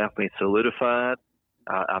that are definitely solidified.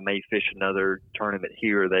 I may fish another tournament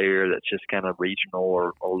here or there that's just kind of regional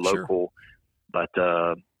or local. Sure. But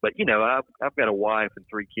I've got a wife and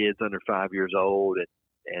 3 kids under 5 years old,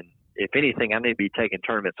 and if anything, I need to be taking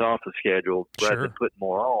tournaments off the schedule rather than putting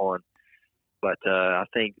more on. But I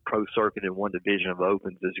think Pro Circuit in one division of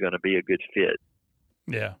Opens is going to be a good fit.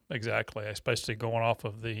 Yeah, exactly. Especially going off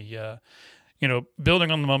of the,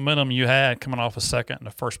 building on the momentum you had coming off a second and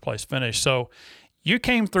a first place finish. So you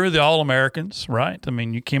came through the All-Americans, right? I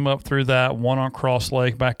mean, you came up through that one on Cross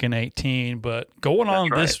Lake back in 2018, but going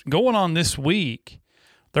on this week,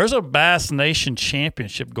 there's a Bass Nation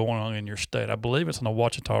Championship going on in your state. I believe it's on the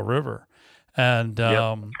Ouachita River. And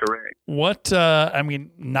correct. Not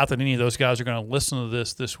that any of those guys are going to listen to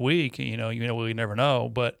this week, we never know,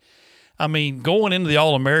 but I mean, going into the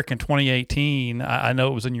All-American 2018, I know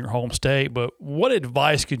it was in your home state, but what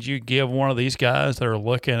advice could you give one of these guys that are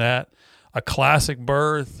looking at a classic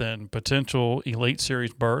berth and potential Elite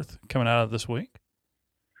Series berth coming out of this week?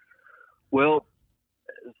 Well,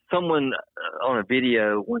 someone on a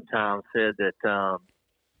video one time said that,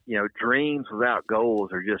 dreams without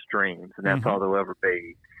goals are just dreams, and that's all they'll ever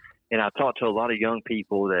be. And I talked to a lot of young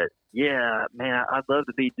people that, yeah, man, I'd love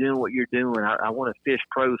to be doing what you're doing. I want to fish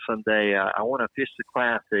pro someday. I want to fish the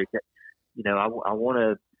Classic. I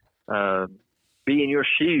want to be in your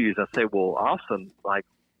shoes. I say, well, awesome. Like,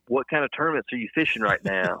 what kind of tournaments are you fishing right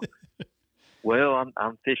now? Well,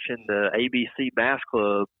 I'm fishing the ABC Bass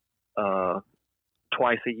Club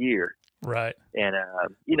twice a year. Right. And,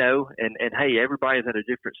 and hey, everybody's at a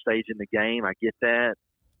different stage in the game. I get that.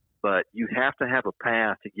 But you have to have a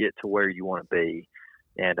path to get to where you want to be.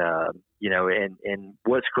 And, and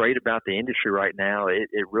what's great about the industry right now, it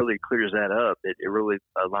really clears that up. It really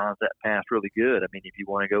aligns that path really good. I mean, if you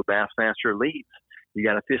want to go Bassmaster Elites, you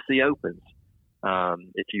got to fish the Opens.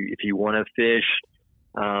 If you want to fish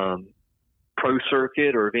Pro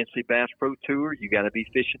Circuit or eventually Bass Pro Tour, you got to be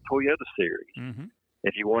fishing Toyota Series. Mm-hmm.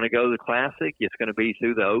 If you want to go to the Classic, it's going to be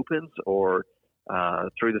through the Opens or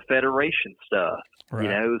through the Federation stuff.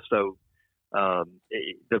 Right. So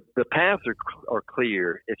the paths are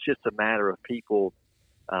clear. It's just a matter of people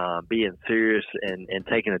being serious and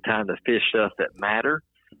taking the time to fish stuff that matter.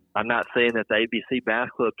 I'm not saying that the ABC Bass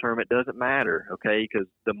Club tournament doesn't matter, okay? Because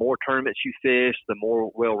the more tournaments you fish, the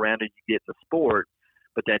more well-rounded you get in the sport.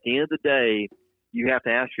 But at the end of the day, you have to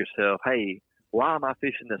ask yourself, hey, why am I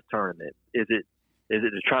fishing this tournament? Is it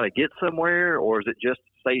to try to get somewhere, or is it just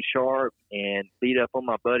to stay sharp and beat up on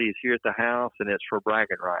my buddies here at the house and it's for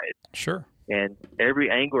bragging rights? Sure. And every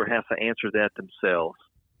angler has to answer that themselves.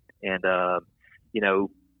 And,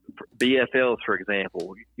 BFLs, for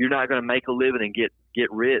example, you're not going to make a living and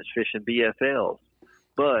get rich fishing BFLs,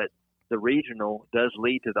 but the regional does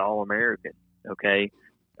lead to the All-American, okay?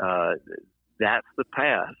 That's the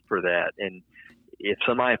path for that. And if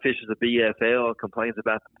somebody fishes a BFL and complains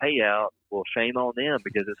about the payout, well, shame on them,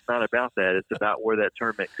 because it's not about that. It's about where that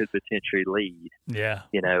tournament could potentially lead. Yeah.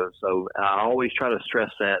 So I always try to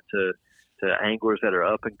stress that to anglers that are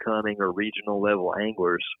up and coming or regional level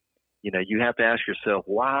anglers. You have to ask yourself,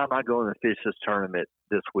 why am I going to fish this tournament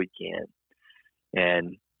this weekend?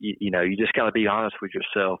 And you just got to be honest with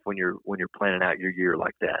yourself when you're planning out your year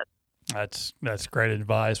like that. That's great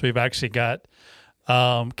advice. We've actually got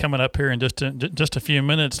coming up here in just a few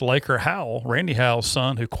minutes, Laker Howell, Randy Howell's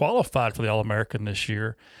son, who qualified for the All-American this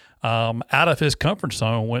year, out of his comfort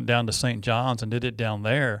zone, went down to St. John's and did it down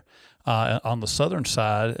there on the southern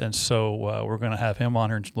side. And so we're going to have him on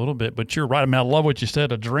here in a little bit. But you're right. I mean, I love what you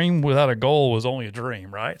said. A dream without a goal was only a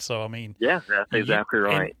dream, right? So, I mean. Yeah, that's exactly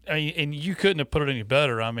right. And you couldn't have put it any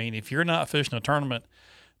better. I mean, if you're not fishing a tournament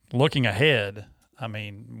looking ahead, I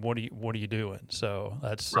mean, what are you doing? So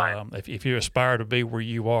that's right. If you aspire to be where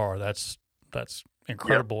you are, that's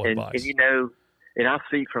incredible advice. And I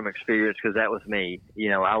speak from experience because that was me.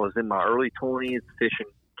 I was in my early 20s fishing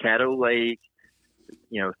Caddo Lake,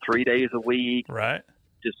 3 days a week, right?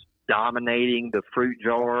 Just dominating the fruit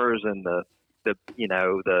jars and the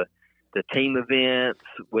team events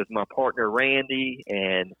with my partner Randy,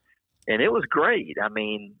 and it was great. I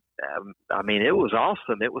mean, it was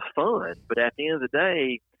awesome. It was fun. But at the end of the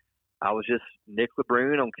day, I was just Nick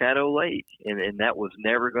LeBrun on Caddo Lake, and that was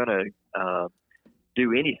never going to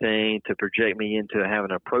do anything to project me into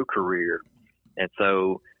having a pro career. And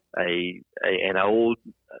so an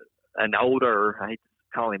older, I hate to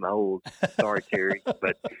call him old, sorry, Terry,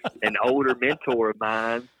 but an older mentor of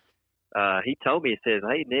mine, he told me, he says,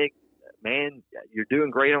 hey, Nick, man, you're doing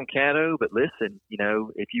great on Caddo, but listen,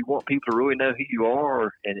 if you want people to really know who you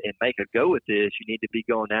are and make a go at this, you need to be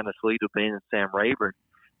going down to Toledo Bend and Sam Rayburn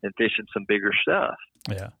and fishing some bigger stuff.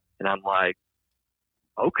 Yeah. And I'm like,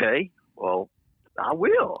 okay, well, I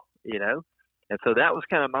will, And so that was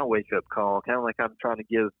kind of my wake-up call, kind of like I'm trying to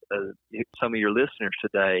give some of your listeners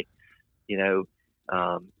today.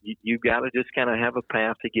 You've got to just kind of have a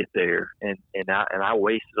path to get there. And I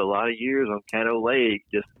wasted a lot of years on Caddo Lake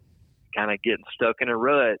just kind of getting stuck in a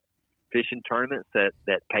rut, fishing tournaments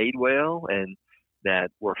that paid well and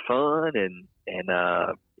that were fun and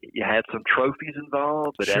you had some trophies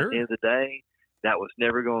involved, but sure. At the end of the day, that was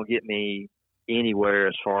never going to get me anywhere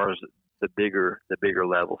as far as the bigger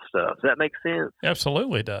level stuff. Does that make sense?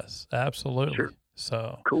 Absolutely does. Absolutely. Sure.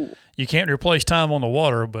 So cool. You can't replace time on the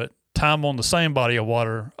water, but time on the same body of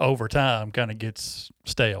water over time kind of gets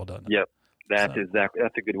stale, doesn't it? Yep. That's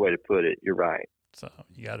a good way to put it. You're right. So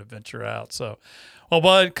you got to venture out. So, well,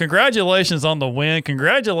 bud, congratulations on the win.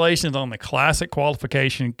 Congratulations on the Classic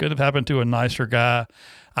qualification. Could have happened to a nicer guy.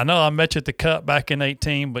 I know I met you at the Cup back in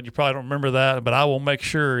 18, but you probably don't remember that. But I will make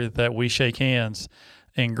sure that we shake hands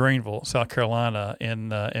in Greenville, South Carolina in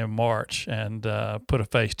March and put a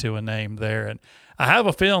face to a name there. And I have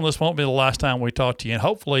a feeling this won't be the last time we talk to you, and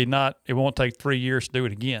hopefully not. It won't take 3 years to do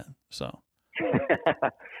it again. So,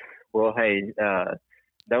 well, hey,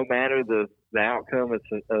 no matter the outcome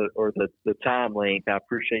or the time length, I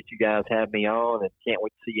appreciate you guys having me on, and can't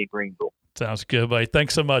wait to see you in Greenville. Sounds good, buddy.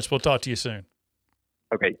 Thanks so much. We'll talk to you soon.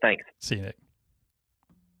 Okay, thanks. See you, Nick.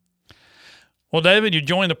 Well, David, you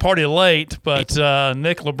joined the party late, but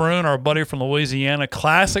Nick LeBrun, our buddy from Louisiana,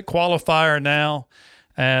 Classic qualifier now.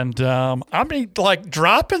 And, I mean, like,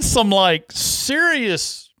 dropping some, like,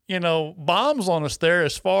 serious, bombs on us there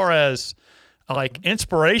as far as, like,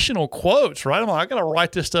 inspirational quotes, right? I'm like, I got to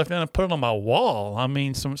write this stuff down and put it on my wall. I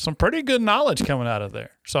mean, some pretty good knowledge coming out of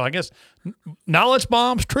there. So I guess knowledge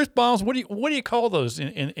bombs, truth bombs, what do you call those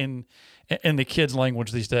in the kids'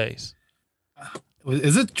 language these days?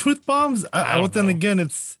 Is it truth bombs? Then again,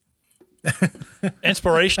 it's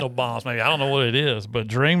inspirational bombs. Maybe I don't know what it is, but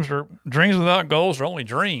dreams without goals are only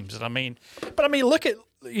dreams. And I mean, look at,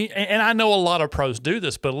 and I know a lot of pros do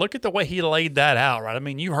this, but look at the way he laid that out, right? I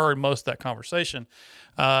mean, you heard most of that conversation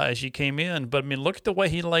as you came in, but I mean, look at the way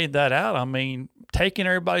he laid that out. I mean, taking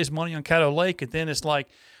everybody's money on Caddo Lake, and then it's like,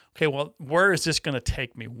 okay, well, where is this going to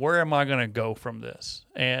take me? Where am I going to go from this?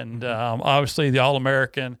 And obviously, the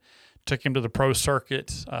All-American took him to the pro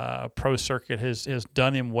circuit. Pro circuit has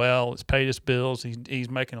done him well. It's paid his bills. He's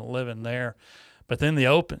making a living there. But then the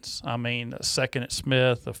Opens, I mean, a second at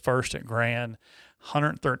Smith, the first at Grand,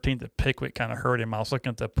 113th at Pickwick kind of hurt him. I was looking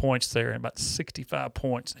at the points there, and about 65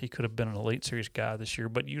 points. He could have been an Elite Series guy this year.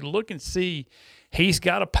 But you look and see he's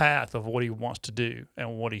got a path of what he wants to do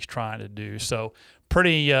and what he's trying to do. So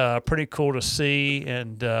pretty cool to see,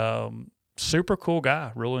 and super cool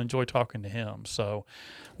guy. Really enjoy talking to him. So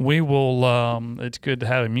we will it's good to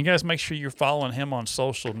have him. You guys make sure you're following him on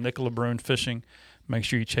social, Nick LeBrun Fishing. Make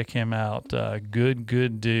sure you check him out.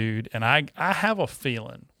 Good dude. And I have a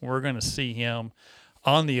feeling we're going to see him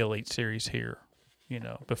on the Elite Series here,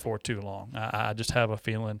 before too long. I just have a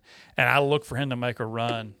feeling. And I look for him to make a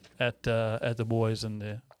run at the boys in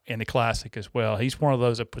the Classic as well. He's one of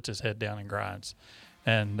those that puts his head down and grinds.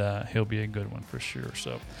 And he'll be a good one for sure.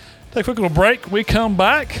 So take a quick little break. We come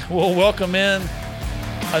back. We'll welcome in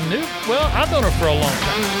I've known her for a long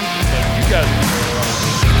time. But you guys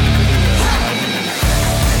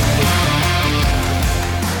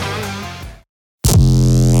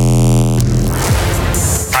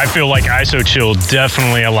I feel like ISOChill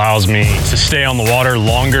definitely allows me to stay on the water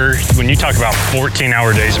longer. When you talk about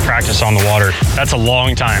 14-hour days of practice on the water, that's a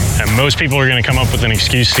long time. And most people are going to come up with an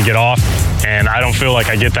excuse to get off, and I don't feel like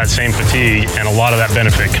I get that same fatigue, and a lot of that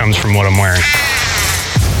benefit comes from what I'm wearing.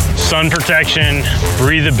 Sun protection,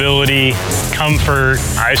 breathability, comfort,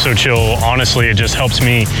 ISOChill, honestly, it just helps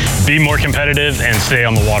me be more competitive and stay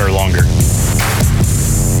on the water longer.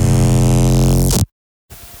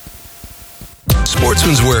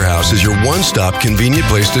 Sportsman's Warehouse is your one-stop convenient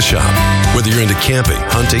place to shop. Whether you're into camping,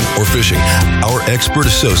 hunting, or fishing, our expert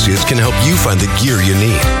associates can help you find the gear you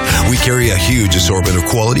need. We carry a huge assortment of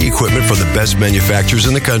quality equipment from the best manufacturers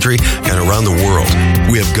in the country and around the world.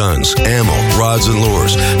 We have guns, ammo, rods, and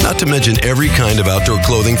lures, not to mention every kind of outdoor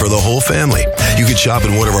clothing for the whole family. You can shop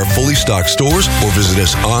in one of our fully stocked stores or visit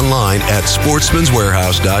us online at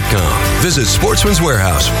sportsmanswarehouse.com. Visit Sportsman's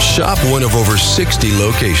Warehouse. Shop one of over 60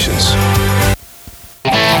 locations.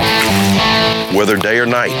 Whether day or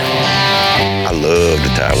night, I love to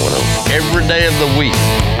tie one on. Every day of the week,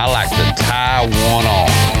 I like to tie one on.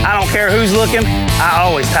 I don't care who's looking, I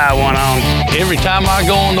always tie one on. Every time I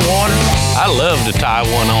go in the water, I love to tie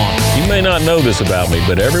one on. You may not know this about me,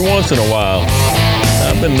 but every once in a while,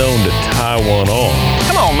 I've been known to tie one on.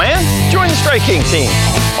 Come on, man. Join the Stray King team.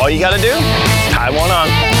 All you got to do, tie one on.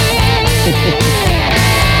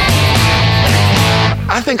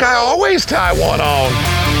 I think I always tie one on.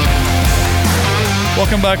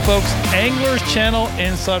 Welcome back, folks. Anglers Channel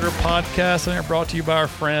Insider Podcast. And they're brought to you by our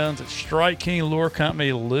friends at Strike King Lure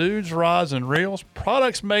Company, Ludes, Rods, and Reels.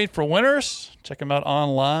 Products made for winners. Check them out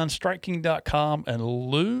online, StrikeKing.com and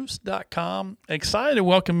Ludes.com. Excited to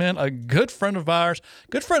welcome in a good friend of ours,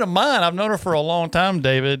 good friend of mine. I've known her for a long time,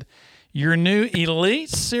 David. Your new Elite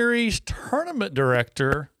Series Tournament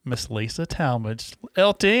Director, Miss Lisa Talmadge.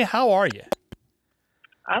 LT, how are you?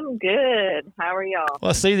 I'm good. How are y'all?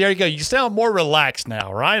 Well, see, there you go. You sound more relaxed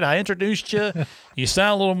now, right? I introduced you. You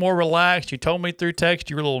sound a little more relaxed. You told me through text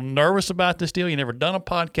you were a little nervous about this deal. You never done a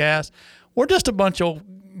podcast. We're just a bunch of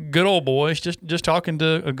good old boys, just talking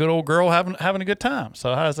to a good old girl, having a good time.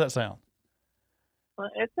 So how does that sound? Well,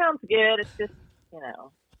 it sounds good. It's just,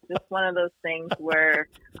 just one of those things where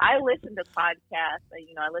I listen to podcasts.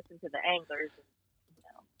 I listen to the anglers.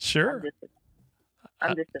 Sure.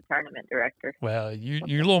 I'm just a tournament director. Well,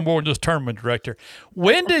 you're a little more than just tournament director.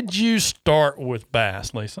 When did you start with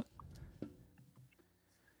bass, Lisa?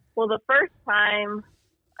 Well, the first time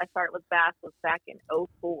I started with bass was back in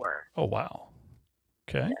 2004. Oh, wow.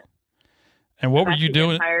 Okay. Yeah. And what were you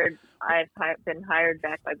doing? I've been hired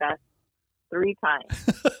back by Bass 3 times.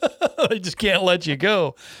 They just can't let you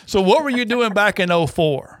go. So what were you doing back in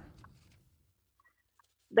 2004?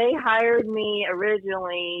 They hired me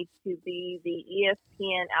originally to be the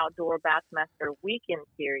ESPN Outdoor Bassmaster Weekend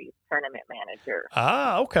Series tournament manager.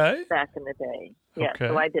 Ah, okay. Back in the day. Yeah, okay.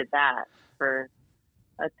 So I did that for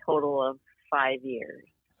a total of 5 years.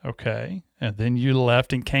 Okay. And then you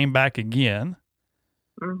left and came back again.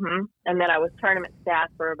 Mm-hmm. And then I was tournament staff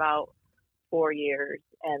for about 4 years.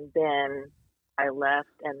 And then I left,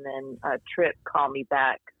 and then Tripp called me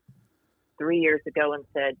back 3 years ago and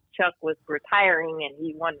said Chuck was retiring and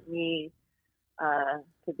he wanted me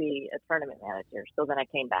to be a tournament manager. So then I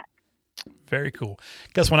came back. Very cool.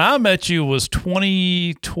 Because when I met you was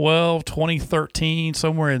 2012, 2013,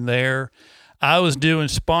 somewhere in there. I was doing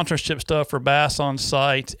sponsorship stuff for Bass on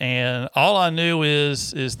Site, and all I knew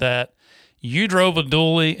is that you drove a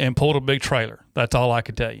dually and pulled a big trailer. That's all I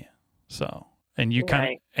could tell you. So, and you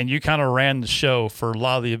kind of ran the show for a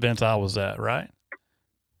lot of the events I was at, right?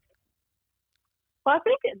 Well, I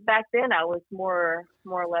think back then I was more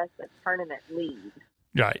or less a tournament lead.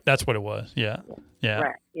 Right, that's what it was. Yeah.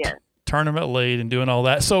 Right. Yeah. Tournament lead and doing all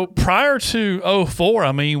that. So prior to 2004,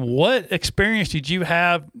 I mean, what experience did you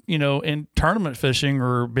have, in tournament fishing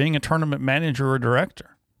or being a tournament manager or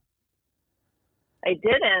director? I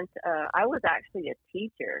didn't. I was actually a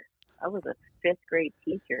teacher. I was a 5th grade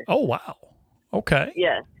teacher. Oh, wow. Okay.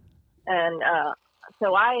 Yes. And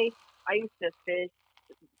so I used to fish.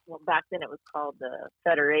 Well, back then it was called the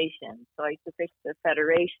Federation. So I used to fish the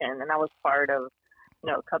Federation, and I was part of,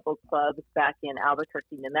 a couple clubs back in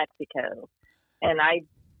Albuquerque, New Mexico. And I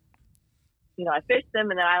fished them,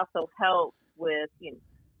 and then I also helped with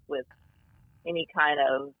any kind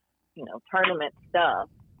of, tournament stuff.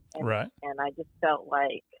 And, right. And I just felt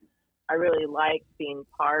like I really liked being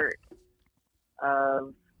part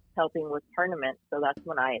of helping with tournaments. So that's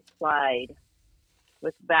when I applied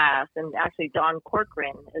with Bass. And actually Don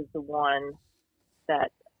Corcoran is the one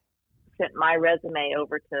that sent my resume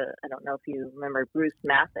over to, I don't know if you remember, Bruce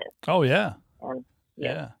Mathis. Oh, yeah. And,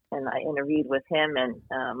 yeah. And I interviewed with him and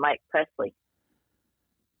Mike Presley.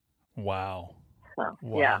 Wow. So,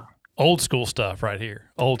 wow. Yeah. Old school stuff right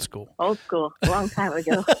here. Old school. Old school. A long time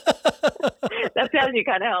ago. That tells you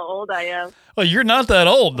kind of how old I am. Well, you're not that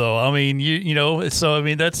old, though. I mean, so, I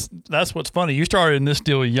mean, that's what's funny. You started in this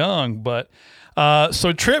deal young, but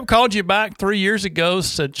so Tripp called you back 3 years ago,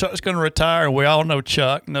 said Chuck's going to retire. We all know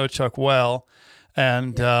Chuck well.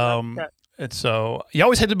 And, and so you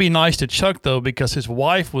always had to be nice to Chuck, though, because his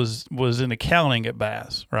wife was in accounting at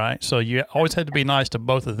Bass, right? So you always had to be nice to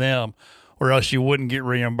both of them, or else you wouldn't get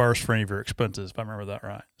reimbursed for any of your expenses, if I remember that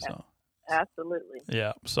right. So absolutely.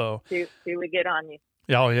 Yeah. So see we get on you.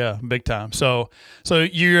 Oh yeah, big time. So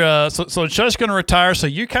you're so Chuck's going to retire, so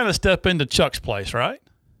you kind of step into Chuck's place, right?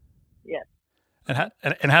 Yes.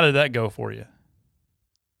 And how did that go for you?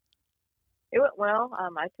 It went well.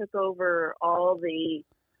 I took over all the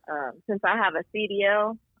since I have a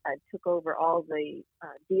CDL, I took over all the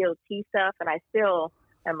DOT stuff, and I still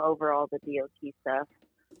am over all the DOT stuff.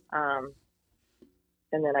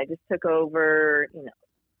 And then I just took over,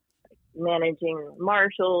 managing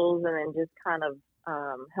marshals, and then just kind of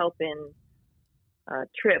helping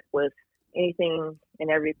Tripp with anything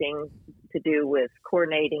and everything to do with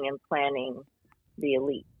coordinating and planning the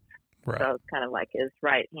elite. Right. So it's kind of like his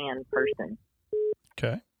right-hand person.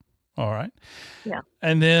 Okay. All right. Yeah.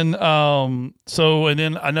 And then, and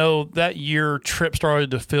then I know that year Tripp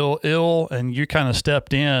started to feel ill, and you kind of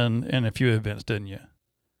stepped in a few events, didn't you?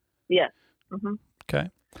 Yes. Mm-hmm. Okay.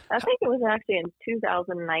 I think it was actually in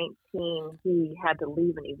 2019 he had to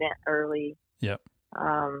leave an event early. Yep.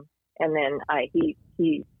 And then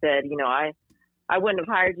he said, I wouldn't have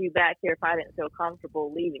hired you back here if I didn't feel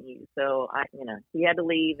comfortable leaving you. So he had to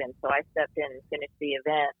leave, and so I stepped in and finished the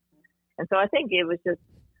event. And so I think it was just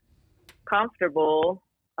comfortable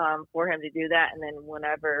for him to do that. And then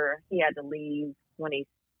whenever he had to leave, when he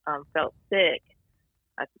felt sick,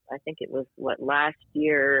 I think it was last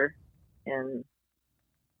year in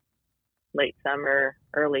late summer,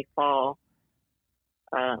 early fall,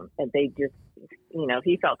 and they just,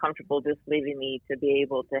 he felt comfortable just leaving me to be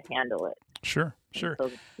able to handle it. Sure.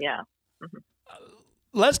 So, yeah. Mm-hmm.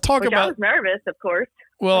 Let's talk about. I was nervous, of course.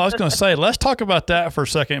 Well, I was going to say, let's talk about that for a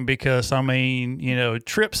second, because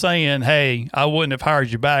Tripp saying, "Hey, I wouldn't have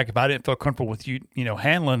hired you back if I didn't feel comfortable with you,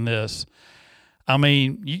 handling this." I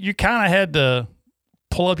mean, you kind of had to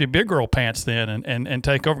pull up your big girl pants then and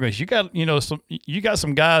take over, because you got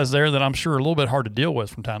some guys there that I'm sure are a little bit hard to deal with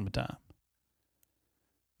from time to time.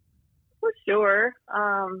 For sure.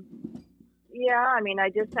 Yeah, I mean, I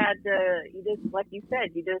just had to. Like you said,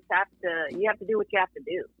 you have to do what you have to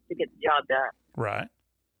do to get the job done. Right.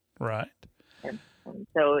 And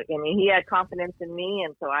so, he had confidence in me,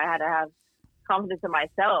 and so I had to have confidence in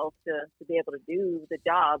myself to be able to do the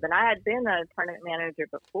job. And I had been a tournament manager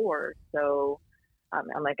before, so I'm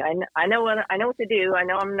like, I know what to do. I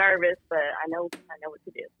know I'm nervous, but I know what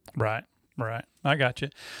to do. Right. I got you.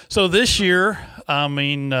 So this year,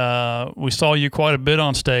 we saw you quite a bit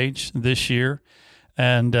on stage this year,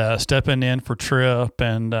 and stepping in for Tripp,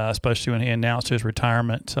 and especially when he announced his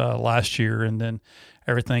retirement last year, and then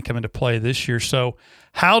everything come into play this year. So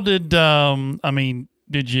how did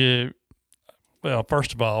did you? Well,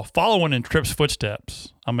 first of all, following in Tripp's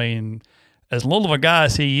footsteps. I mean, as little of a guy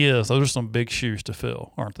as he is, those are some big shoes to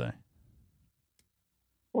fill, aren't they?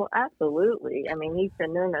 Well, absolutely. I mean, he's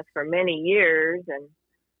been doing this for many years, and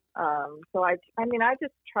so I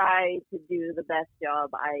just try to do the best job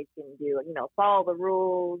I can do. Follow the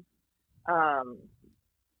rules,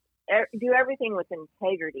 do everything with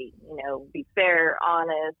integrity. Be fair,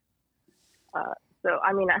 honest. So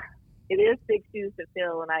it is big shoes to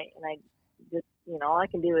fill, and I just all I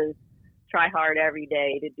can do is try hard every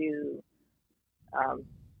day to do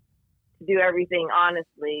everything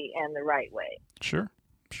honestly and the right way. Sure.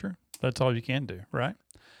 That's all you can do, right?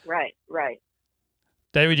 Right.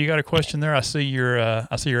 David, you got a question there? I see your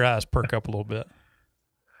eyes perk up a little bit.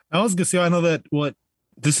 I was gonna say, I know that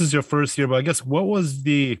this is your first year, but I guess what was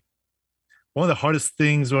one of the hardest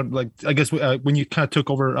things, or when you kind of took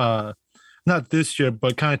over, not this year,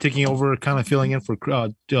 but kind of taking over, kind of filling in for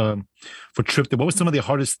Tripp. What was some of the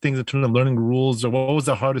hardest things in terms of learning rules, or what was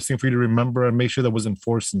the hardest thing for you to remember and make sure that was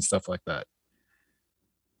enforced and stuff like that?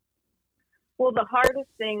 Well, the hardest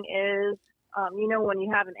thing is, when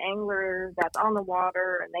you have an angler that's on the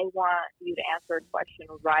water and they want you to answer a question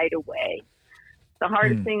right away. The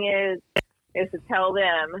hardest thing is to tell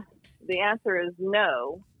them the answer is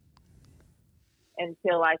no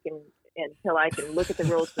until I can look at the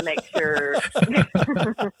rules to make sure.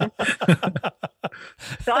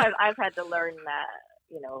 So I've had to learn that,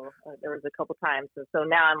 there was a couple times. So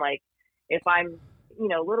now I'm like, if I'm,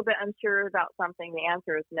 a little bit unsure about something, the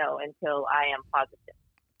answer is no until I am positive.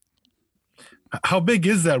 How big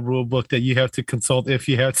is that rule book that you have to consult if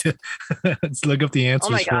you have to look up the answers?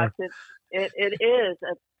 Oh my gosh, it is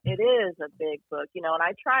a big book, and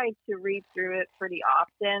I try to read through it pretty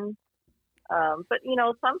often. But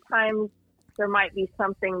sometimes there might be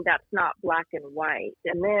something that's not black and white,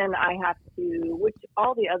 and then I have to, which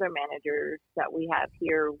all the other managers that we have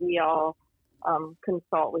here, we all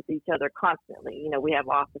consult with each other constantly. We have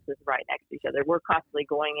offices right next to each other. We're constantly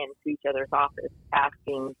going into each other's office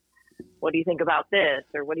asking, what do you think about this?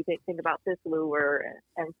 Or what do you think about this lure?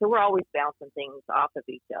 And so we're always bouncing things off of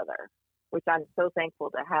each other, which I'm so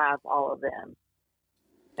thankful to have all of them.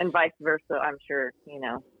 And vice versa, I'm sure,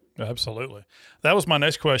 Absolutely. That was my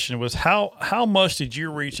next question, was how much did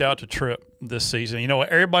you reach out to Tripp this season?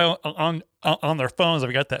 Everybody on their phones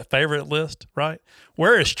have got that favorite list, right?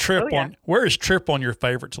 Where is Tripp where is Tripp on your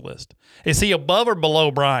favorites list? Is he above or below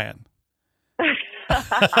Brian?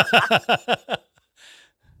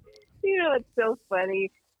 It's so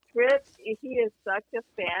funny. Tripp, he is such a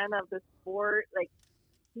fan of the sport. Like,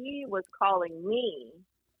 he was calling me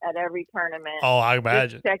at every tournament. Oh, I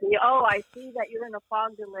imagine. Checking, I see that you're in a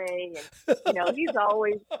fog delay. And,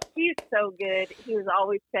 he's so good. He was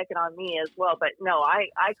always checking on me as well. But no,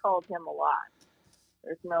 I called him a lot.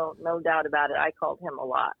 There's no doubt about it. I called him a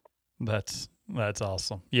lot. That's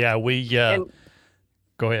awesome. Yeah,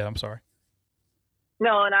 go ahead. I'm sorry.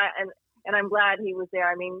 No, and I'm glad he was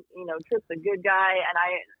there. I mean, Tripp's a good guy,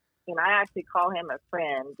 and I actually call him a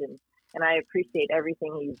friend, and I appreciate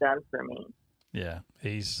everything he's done for me. Yeah,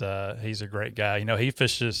 he's a great guy. He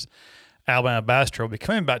fishes Alabama Bass Trail. We'll be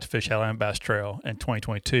coming back to fish Alabama Bass Trail in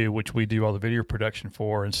 2022, which we do all the video production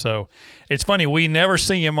for. And so it's funny, we never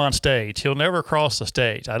see him on stage. He'll never cross the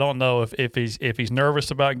stage. I don't know if he's nervous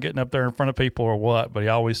about getting up there in front of people or what, but he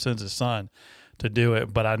always sends his son to do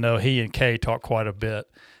it. But I know he and Kay talk quite a bit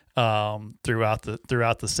throughout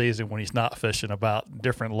the season when he's not fishing, about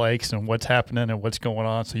different lakes and what's happening and what's going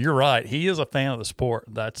on. So you're right. He is a fan of the sport.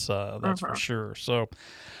 That's for sure. So,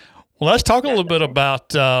 well, let's talk a little bit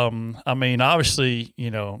about, I mean, obviously,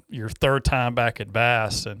 your third time back at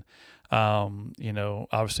Bass, and,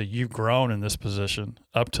 obviously you've grown in this position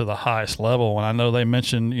up to the highest level. And I know they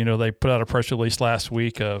mentioned, they put out a press release last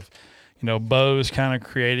week of, Bo's kind of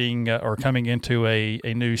creating or coming into a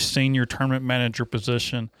new senior tournament manager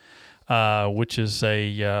position, which is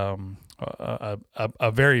a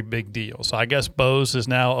very big deal. So I guess Bo's is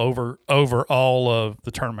now over all of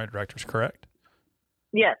the tournament directors, correct?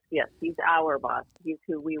 Yes. He's our boss. He's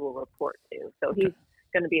who we will report to. So he's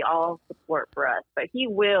going to be all support for us. But he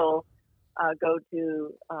will go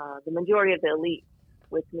to the majority of the elite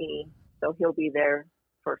with me. So he'll be there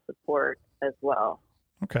for support as well.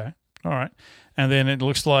 Okay. All right. And then it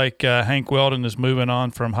looks like Hank Weldon is moving on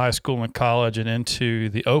from high school and college and into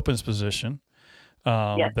the opens position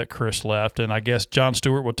that Chris left. And I guess John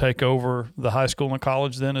Stewart will take over the high school and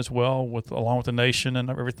college then as well, along with the nation and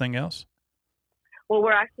everything else? Well,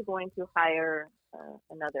 we're actually going to hire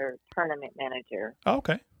another tournament manager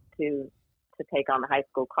to take on the high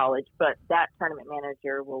school college. But that tournament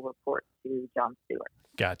manager will report to John Stewart.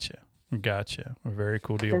 Gotcha. Very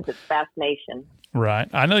cool deal. Since it's Bass Nation. Right.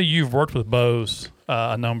 I know you've worked with Bo's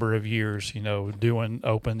a number of years, doing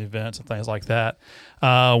open events and things like that.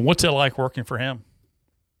 What's it like working for him?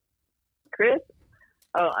 Chris?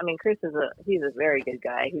 Chris he's a very good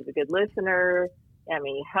guy. He's a good listener.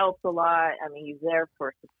 He helps a lot. He's there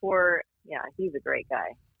for support. Yeah, he's a great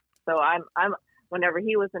guy. So I'm whenever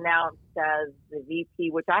he was announced as the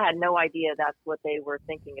VP, which I had no idea that's what they were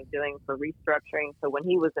thinking of doing for restructuring. So when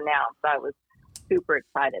he was announced, I was super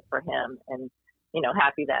excited for him and,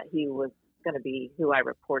 happy that he was going to be who I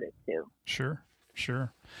reported to. Sure.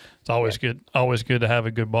 It's always good to have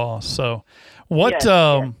a good boss. So what's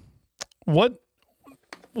the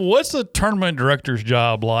tournament director's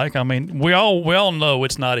job like? We all know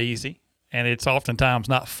it's not easy and it's oftentimes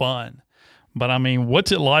not fun. But,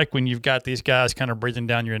 what's it like when you've got these guys kind of breathing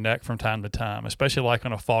down your neck from time to time, especially like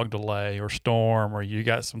on a fog delay or storm, or you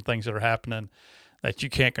got some things that are happening that you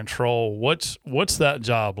can't control? What's that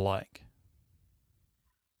job like?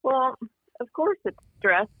 Well, of course it's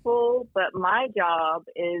stressful, but my job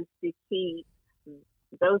is to keep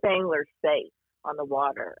those anglers safe on the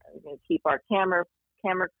water, keep our camera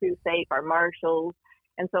crew safe, our marshals.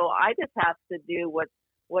 And so I just have to do what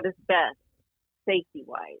is best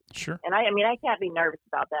safety-wise. Sure. And I can't be nervous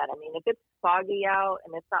about that. If it's foggy out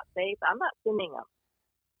and it's not safe, I'm not sending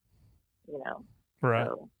them, Right.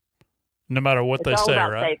 So no matter what they say,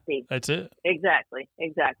 right? Safety. That's it. Exactly.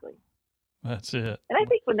 That's it. And I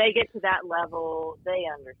think when they get to that level, they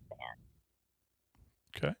understand.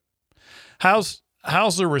 Okay. How's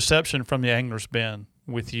the reception from the anglers been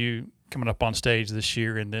with you coming up on stage this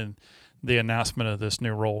year, and then the announcement of this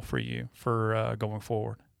new role for you for going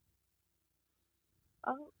forward?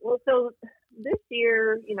 Well, so this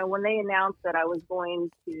year, when they announced that I was going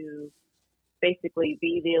to basically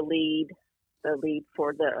be the lead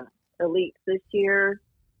for the elites this year,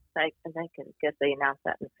 I guess they announced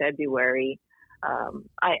that in February.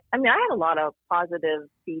 I had a lot of positive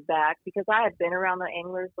feedback because I had been around the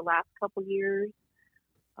anglers the last couple years.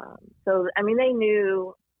 So they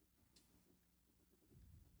knew.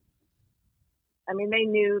 They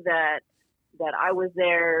knew that I was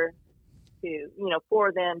there to,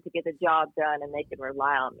 for them to get the job done, and they could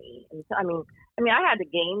rely on me. And so, I had to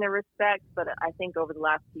gain their respect, but I think over the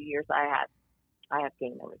last few years, I have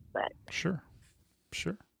gained their respect. Sure.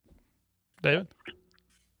 David?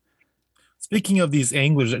 Speaking of these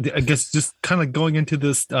anglers, I guess just kind of going into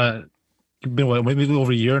this, been maybe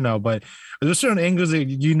over a year now, but are there certain anglers that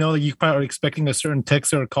you probably are expecting a certain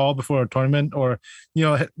text or a call before a tournament, or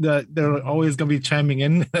that they're always going to be chiming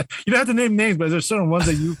in? You don't have to name names, but is there certain ones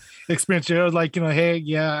that you experience? You're like, hey,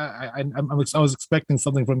 yeah, I was expecting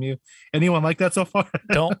something from you. Anyone like that so far?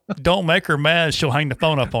 Don't make her mad. She'll hang the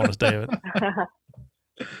phone up on us, David.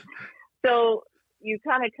 So you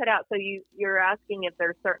kind of cut out. So you're asking if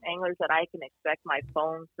there's certain anglers that I can expect my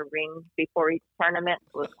phone to ring before each tournament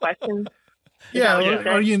with questions. Yeah, you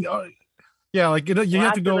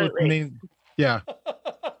have to go with name. Yeah.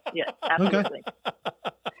 Yes, absolutely.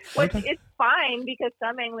 Which is fine because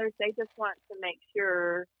some anglers, they just want to make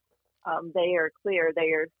sure they are clear.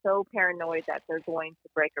 They are so paranoid that they're going to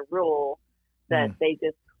break a rule that they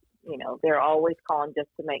just, they're always calling just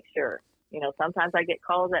to make sure. Sometimes I get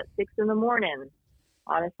calls at 6 a.m.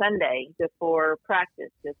 on a Sunday before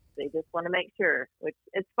practice. They just want to make sure, which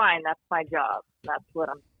it's fine. That's my job. That's what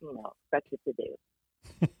I'm, expected to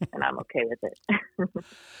do. and I'm okay with it.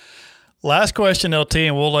 Last question, LT,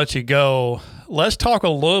 and we'll let you go. Let's talk a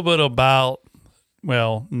little bit about,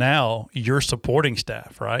 well, now your supporting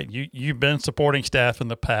staff, right? You've been supporting staff in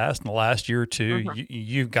the past, in the last year or two. Mm-hmm.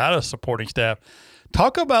 You've got a supporting staff.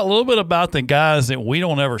 Talk about a little bit about the guys that we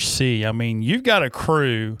don't ever see. I mean, you've got a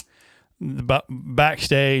crew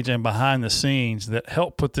backstage and behind the scenes that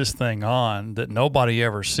help put this thing on that nobody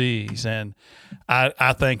ever sees. And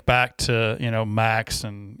I think back to, Max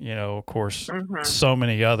and, of course, so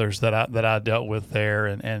many others that I dealt with there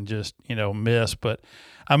and just, miss. But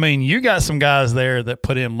I mean, you got some guys there that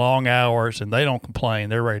put in long hours and they don't complain.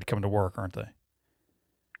 They're ready to come to work, aren't they?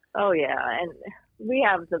 Oh yeah. And we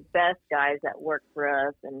have the best guys that work for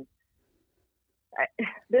us. And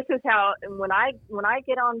this is how, when I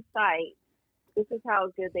get on site, this is how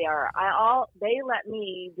good they are. They let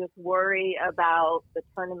me just worry about the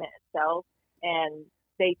tournament itself, and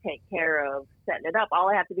they take care of setting it up. All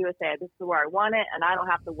I have to do is say, this is where I want it, and I don't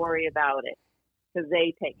have to worry about it because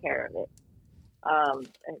they take care of it.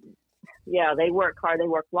 Yeah, they work hard. They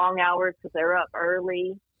work long hours because they're up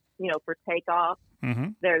early, for takeoff. Mm-hmm.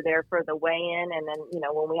 They're there for the weigh-in, and then,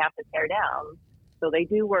 when we have to tear down. So they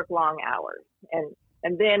do work long hours. And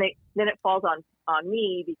then it falls on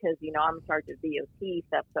me because, I'm in charge of VOT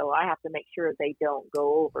stuff. So I have to make sure they don't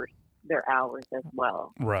go over their hours as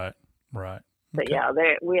well. Right. But yeah,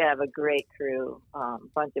 we have a great crew,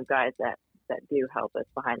 bunch of guys that do help us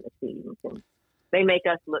behind the scenes, and they make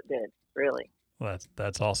us look good, really. Well,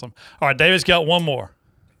 that's awesome. All right, David's got one more.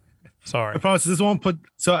 Sorry. I promise this won't put.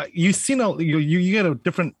 So you've seen you get a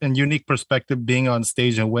different and unique perspective being on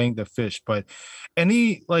stage and weighing the fish. But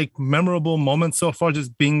any memorable moments so far,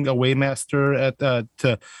 just being a weighmaster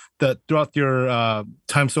throughout your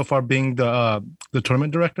time so far, being the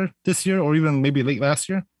tournament director this year, or even maybe late last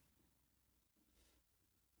year.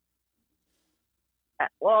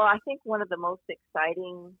 Well, I think one of the most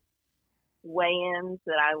exciting weigh-ins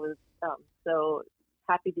that I was so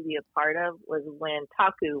happy to be a part of was when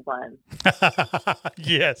Taku won.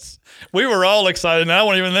 Yes, we were all excited, and I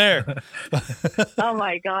wasn't even there. Oh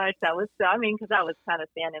my gosh, that was so. I mean, because I was kind of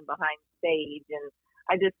standing behind stage, and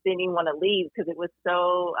I just didn't even want to leave because it was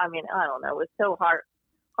so. I mean, I don't know, it was so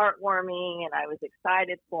heartwarming, and I was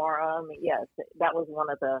excited for him. Yes, that was one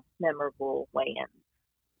of the memorable weigh-ins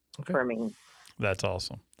for me. That's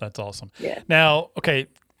awesome. Yeah. Now, okay,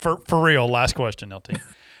 for real, last question, LT.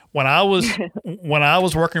 When I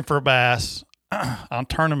was working for Bass on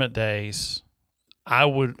tournament days, I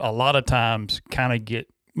would a lot of times kind of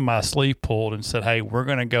get my sleeve pulled and said, "Hey, we're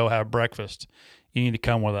going to go have breakfast. You need to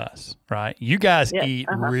come with us." Right? You guys eat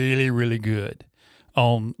really, really good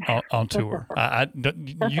on tour.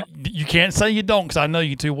 You can't say you don't because I know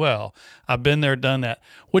you too well. I've been there, done that.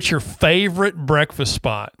 What's your favorite breakfast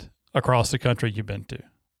spot across the country you've been to?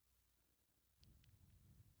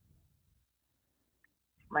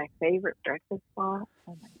 My favorite breakfast spot?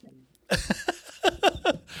 Oh my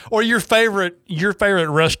goodness. Or your favorite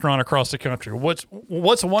restaurant across the country?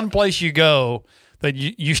 What's one place you go that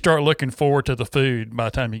you start looking forward to the food by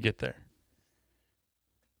the time you get there?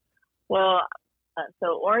 Well,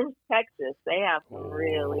 so Orange, Texas, they have some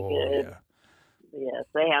really good. Yeah. Yes,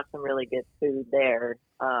 they have some really good food there.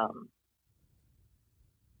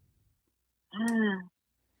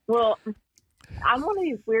 Well, I'm one of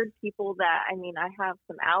these weird people that, I have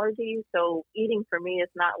some allergies, so eating for me is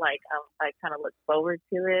not like I kind of look forward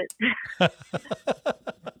to it.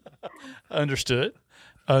 Understood.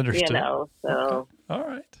 So. Okay. All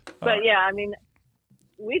right. But yeah,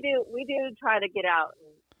 we do try to get out.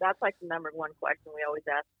 And that's like the number one question we always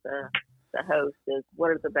ask the host is,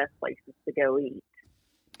 what are the best places to go eat?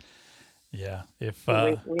 Yeah. If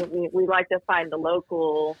we like to find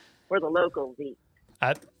where the locals eat.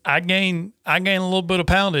 I gained a little bit of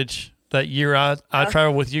poundage that year I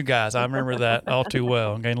traveled with you guys. I remember that all too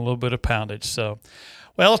well. I gained a little bit of poundage. So,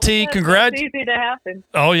 well, LT, congrats. It's easy to happen.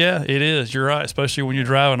 Oh yeah, it is. You're right, especially when you're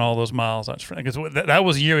driving all those miles. That's because that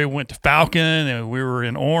was the year we went to Falcon and we were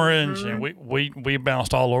in Orange and we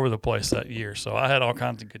bounced all over the place that year. So I had all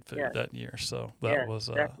kinds of good food that year. So that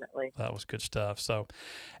was good stuff. So,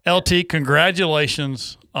 LT,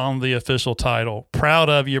 congratulations on the official title. Proud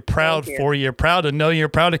of you. Proud for you. Proud to know you.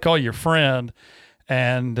 Proud to call you friend.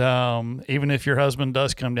 And even if your husband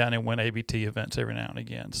does come down and win ABT events every now and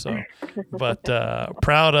again. So, but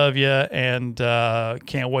proud of you and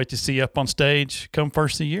can't wait to see you up on stage come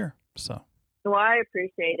first of the year. So. Well, I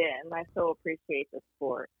appreciate it, and I so appreciate the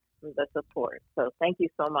support. So thank you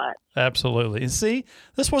so much. Absolutely. And see,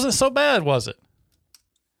 this wasn't so bad, was it?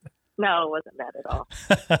 No, it wasn't bad at all.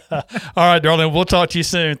 All right, darling. We'll talk to you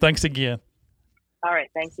soon. Thanks again. All right.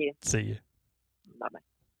 Thank you. See you. Bye-bye.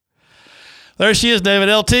 There she is, David.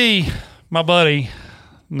 LT, my buddy.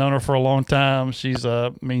 Known her for a long time. She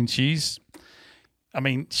won't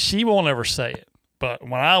ever say it. But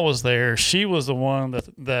when I was there, she was the one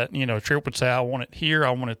that Tripp would say, I want it here,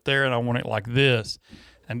 I want it there, and I want it like this.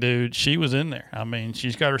 And dude, she was in there. I mean,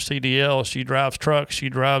 she's got her CDL. She drives trucks. She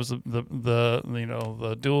drives the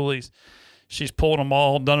dualies. She's pulled them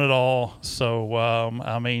all, done it all. So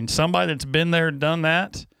somebody that's been there, done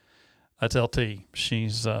that. That's LT.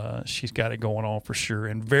 She's got it going on for sure,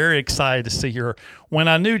 and very excited to see her. When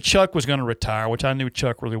I knew Chuck was going to retire, which I knew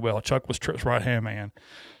Chuck really well. Chuck was Tripp's right-hand man.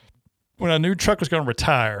 When I knew Chuck was going to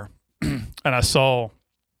retire, and I saw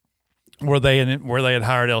where they had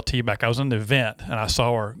hired LT back, I was in the event, and I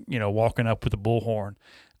saw her, walking up with the bullhorn,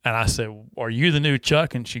 and I said, "Are you the new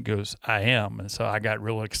Chuck?" And she goes, "I am." And so I got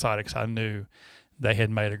really excited because I knew they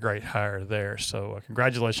had made a great hire there. So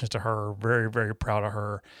congratulations to her. Very, very proud of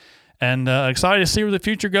her. And excited to see where the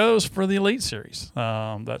future goes for the Elite Series.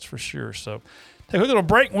 That's for sure. So take a little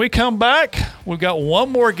break. When we come back, we've got one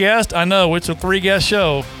more guest. I know it's a 3-guest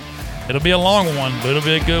show. It'll be a long one, but it'll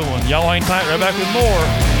be a good one. Y'all hang tight. Right back with more.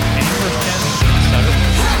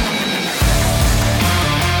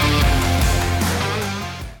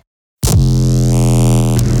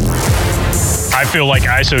 I feel like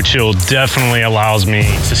ISOChill definitely allows me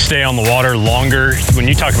to stay on the water longer. When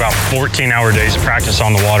you talk about 14-hour days of practice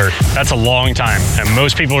on the water, that's a long time. And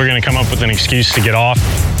most people are going to come up with an excuse to get off.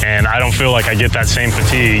 And I don't feel like I get that same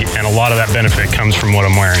fatigue. And a lot of that benefit comes from what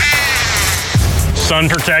I'm wearing. Sun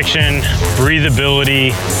protection,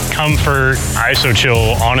 breathability, comfort,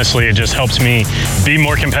 ISOChill, honestly, it just helps me be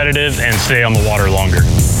more competitive and stay on the water longer.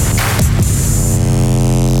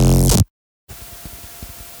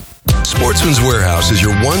 Sportsman's Warehouse is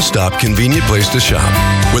your one-stop convenient place to shop.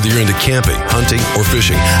 Whether you're into camping, hunting, or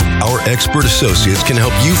fishing, our expert associates can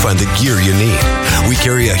help you find the gear you need. We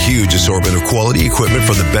carry a huge assortment of quality equipment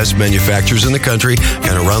from the best manufacturers in the country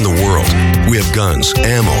and around the world. We have guns,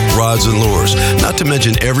 ammo, rods, and lures, not to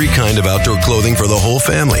mention every kind of outdoor clothing for the whole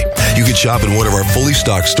family. You can shop in one of our fully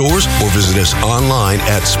stocked stores or visit us online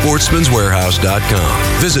at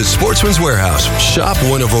sportsmanswarehouse.com. Visit Sportsman's Warehouse. Shop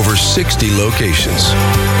one of over 60 locations.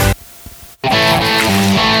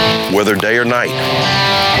 Whether day or night,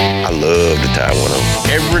 I love to tie one on.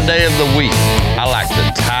 Every day of the week, I like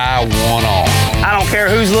to tie one on. I don't care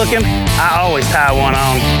who's looking, I always tie one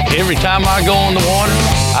on. Every time I go in the water,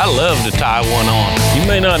 I love to tie one on. You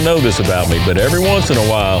may not know this about me, but every once in a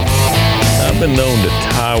while, I've been known to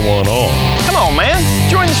tie one on. Come on, man.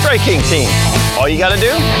 Join the Stray King team. All you got to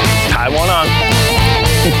do, tie one on.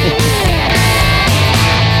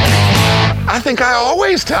 I think I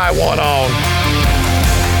always tie one on.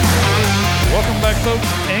 Welcome back, folks.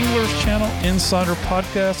 Anglers Channel Insider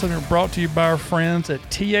Podcast, and they're brought to you by our friends at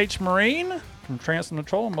TH Marine from Transcend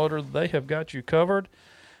Trolling Motor. They have got you covered.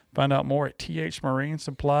 Find out more at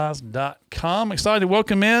thmarinesupplies.com. Excited to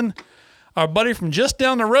welcome in our buddy from just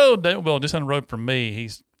down the road. Well, just down the road from me.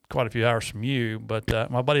 He's quite a few hours from you, but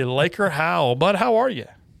my buddy Laker Howell. Bud, how are you?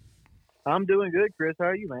 I'm doing good, Chris. How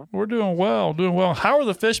are you, man? We're doing well, How are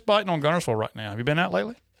the fish biting on Guntersville right now? Have you been out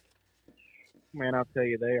lately? Man, I'll tell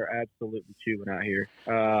you, they are absolutely chewing out here.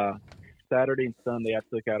 Saturday and Sunday, I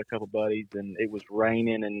took out a couple buddies, and it was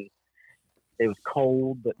raining, and it was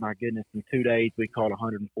cold, but my goodness, in 2 days, we caught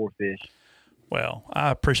 104 fish. Well,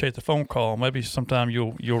 I appreciate the phone call. Maybe sometime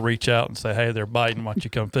you'll reach out and say, hey, they're biting. Why don't you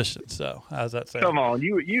come fishing? So how's that sound? Come on.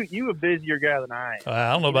 You a busier guy than I am.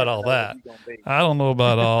 I don't know about all that. I don't know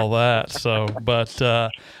about all that. So, but,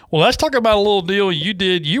 well, let's talk about a little deal you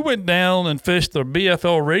did. You went down and fished the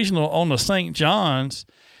BFL Regional on the St. John's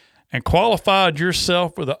and qualified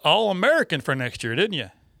yourself for the All-American for next year, didn't you?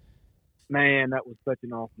 Man, that was such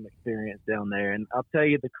an awesome experience down there. And I'll tell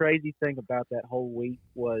you, the crazy thing about that whole week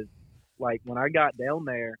was, like, when I got down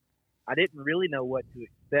there, I didn't really know what to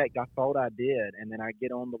expect. I thought I did. And then I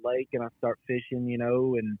get on the lake and I start fishing,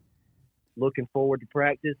 and looking forward to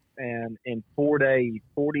practice. And in 4 days,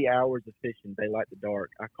 40 hours of fishing, daylight to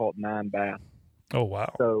dark, I caught 9 bass. Oh,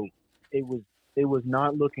 wow. So it was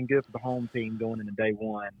not looking good for the home team going into day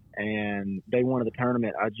one. And day one of the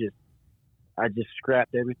tournament, I just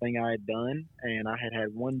scrapped everything I had done, and I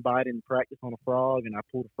had one bite in practice on a frog, and I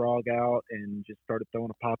pulled a frog out and just started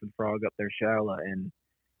throwing a popping frog up there shallow. And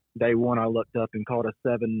day one, I looked up and caught a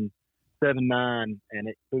 7.9, and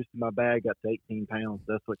it boosted my bag up to 18 pounds.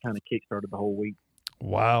 That's what kind of kickstarted the whole week.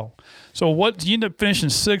 Wow. So what you ended up finishing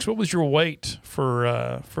 6th? What was your weight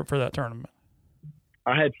for that tournament?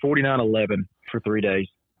 I had 49.11 for 3 days.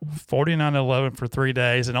 49.11 for 3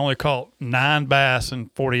 days, and only caught 9 bass in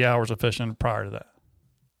 40 hours of fishing prior to that.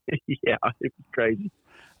 Yeah, it was crazy.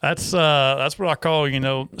 That's what I call,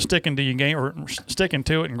 sticking to your game or sticking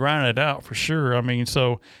to it and grinding it out for sure. I mean,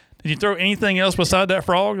 so did you throw anything else beside that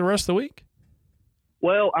frog the rest of the week?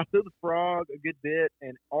 Well, I threw the frog a good bit,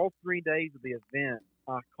 and all 3 days of the event,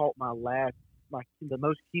 I caught the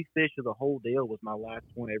most key fish of the whole deal was my last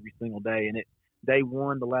one every single day. And day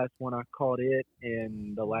one, the last one, I caught it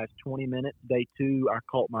in the last 20 minutes. Day two, I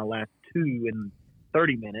caught my last 2 in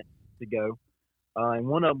 30 minutes to go. And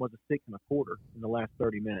one of them was a 6 1/4 in the last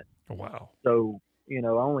 30 minutes. Wow. So, I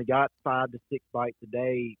only got 5 to 6 bites a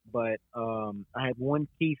day, but I had one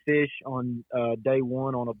key fish on day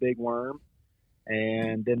one on a big worm.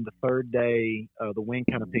 And then the third day, the wind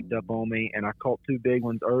kind of picked up on me, and I caught 2 big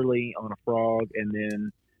ones early on a frog, and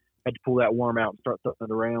then had to pull that worm out and start throwing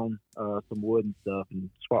it around some wood and stuff and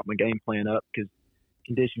swap my game plan up because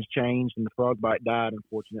conditions changed and the frog bite died,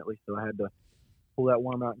 unfortunately. So I had to pull that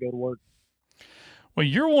worm out and go to work. Well,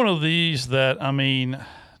 you're one of these that,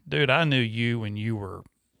 dude, I knew you when you were,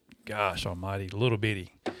 gosh almighty, little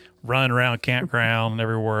bitty, running around campground and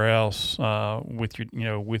everywhere else with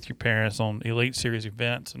your parents on Elite Series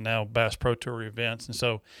events and now Bass Pro Tour events. And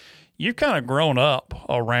so you've kind of grown up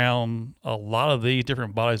around a lot of these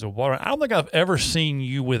different bodies of water. I don't think I've ever seen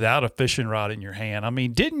you without a fishing rod in your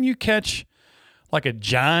hand. Didn't you catch like a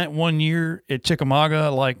giant one year at Chickamauga,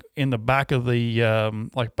 like in the back of the,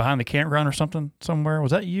 like behind the campground or something somewhere?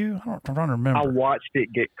 Was that you? I'm trying to remember. I watched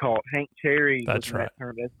it get caught. Hank Cherry. That's right.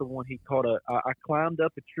 That's the one he caught. I climbed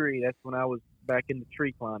up a tree. That's when I was back in the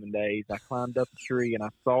tree climbing days. I climbed up a tree and I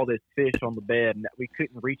saw this fish on the bed and we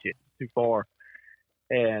couldn't reach it too far.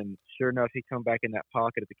 And sure enough, he come back in that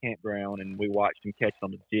pocket at the campground, and we watched him catch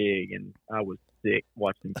on the jig, and I was sick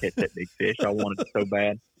watching him catch that big fish. I wanted it so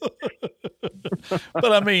bad.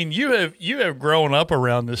 But you have grown up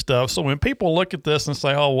around this stuff. So when people look at this and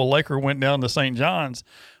say, "Oh, well, Laker went down to St. John's,"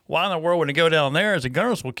 why in the world would he go down there as a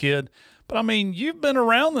Guntersville kid? But you've been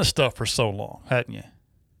around this stuff for so long, hadn't you?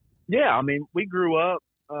 Yeah, we grew up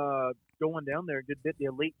going down there a good bit. The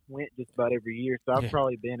Elites went just about every year, so I've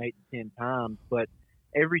probably been 8 to 10 times, but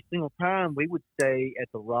every single time we would stay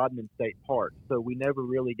at the Rodman State Park. So we never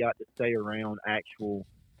really got to stay around actual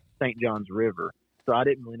St. John's River. So I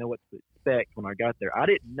didn't really know what to expect when I got there. I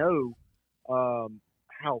didn't know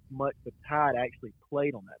how much the tide actually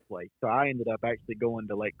played on that place. So I ended up actually going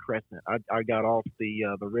to Lake Crescent. I got off the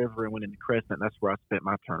river and went into Crescent. That's where I spent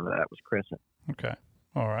my tournament at, was Crescent. Okay.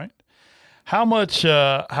 All right. How much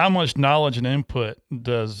knowledge and input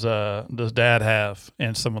does Dad have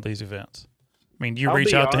in some of these events? Do you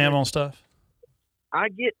reach out to him on stuff? I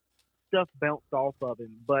get stuff bounced off of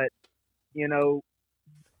him, but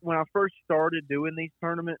when I first started doing these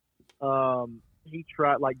tournaments, he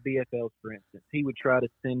tried, like BFLs, for instance. He would try to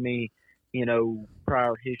send me,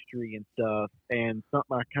 prior history and stuff. And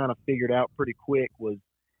something I kind of figured out pretty quick was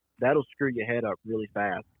that'll screw your head up really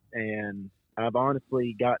fast. And I've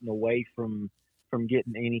honestly gotten away from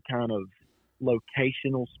getting any kind of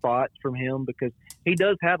locational spots from him because he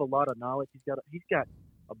does have a lot of knowledge. He's got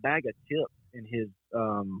a bag of tips in his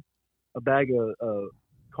a bag of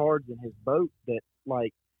cards in his boat that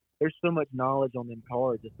there's so much knowledge on them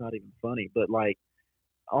cards it's not even funny. But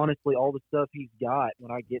honestly, all the stuff he's got,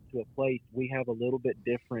 when I get to a place, we have a little bit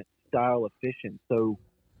different style of fishing. So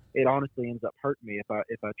it honestly ends up hurting me if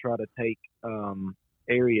I try to take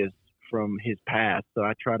areas from his past. So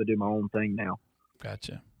I try to do my own thing now.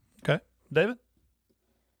 Gotcha. Okay. David?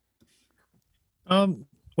 Well,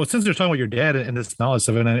 since you're talking about your dad and this knowledge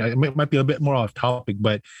of it, and it might be a bit more off topic,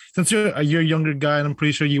 but since you're a younger guy, and I'm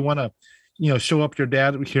pretty sure you want to, show up your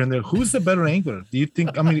dad here and there, who's the better angler? Do you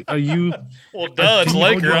think? Are you? Well, it's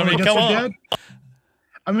Laker. Come on. Dad?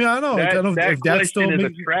 I don't know. I don't know that if Dad still question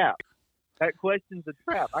is a trap. That question's a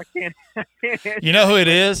trap. I can't answer. You know who it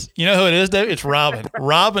is? David? It's Robin.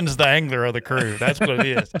 Robin's the angler of the crew. That's what it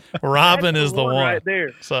is. Robin is the one right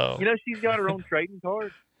there. So she's got her own trading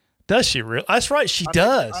card. Does she really? That's right. She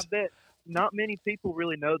does. I bet not many people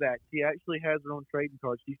really know that. She actually has her own trading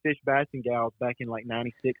card. She fished Bass and Gals back in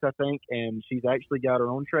 '96, I think, and she's actually got her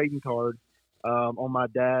own trading card on my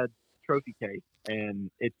dad's trophy case, and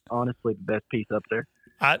it's honestly the best piece up there.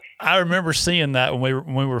 I remember seeing that when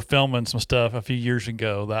we were filming some stuff a few years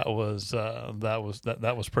ago. That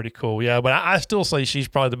was pretty cool. Yeah, but I still say she's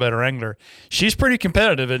probably the better angler. She's pretty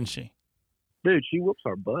competitive, isn't she? Dude, she whoops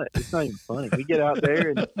our butt. It's not even funny. We get out there,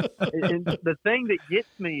 and the thing that gets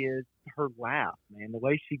me is her laugh, man. The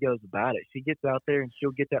way she goes about it. She gets out there and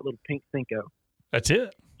she'll get that little pink Cinco. That's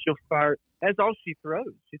it. She'll fire. That's all she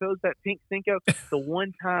throws. She throws that pink Cinco. The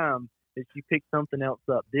one time that she picked something else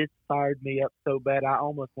up, this fired me up so bad I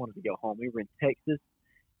almost wanted to go home. We were in Texas,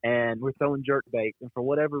 and we're throwing jerk baits. And for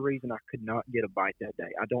whatever reason, I could not get a bite that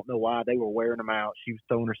day. I don't know why. They were wearing them out. She was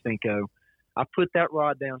throwing her Senko. I put that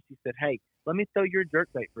rod down. She said, "Hey, let me throw your jerk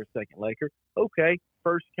bait for a second, Laker." Okay,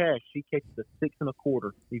 first cast. She catches a 6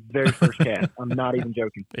 1/4. The very first cast. I'm not even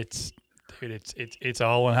joking. It's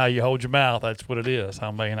all in how you hold your mouth. That's what it is.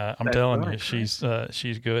 I mean, I'm telling you, she's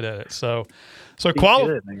good at it. So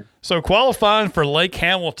qualifying for Lake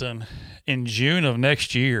Hamilton in June of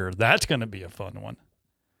next year, that's going to be a fun one.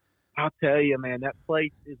 I'll tell you, man, that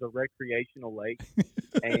place is a recreational lake,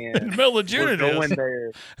 and in the middle of June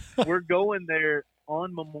we're going there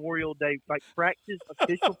on Memorial Day. Like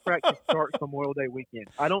official practice starts Memorial Day weekend.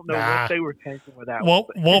 I don't know what they were thinking with that.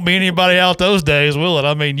 Won't be anybody out those days, will it?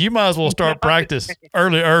 I mean, you might as well start practice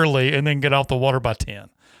early and then get off the water by 10.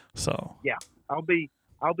 So yeah, I'll be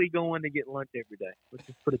going to get lunch every day. Let's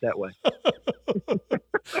just put it that way.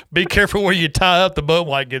 Be careful where you tie up. The boat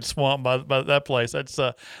might get swamped by that place. That's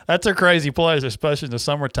a crazy place, especially in the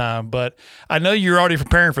summertime. But I know you're already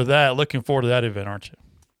preparing for that. Looking forward to that event, aren't you?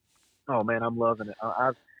 Oh man, I'm loving it.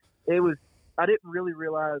 I didn't really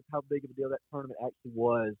realize how big of a deal that tournament actually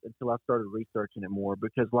was until I started researching it more.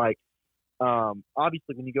 Because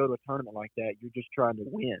obviously when you go to a tournament like that, you're just trying to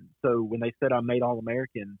win. So when they said I made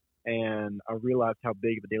All-American, and I realized how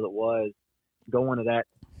big of a deal it was going to that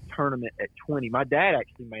tournament at 20. My dad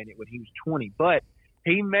actually made it when he was 20, but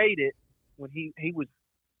he made it when he was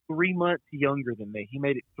 3 months younger than me. He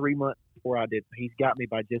made it 3 months before I did. He's got me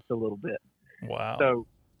by just a little bit. Wow. So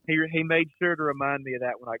he made sure to remind me of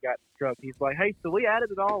that when I got the truck. He's like, "Hey, so we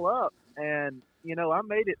added it all up, and I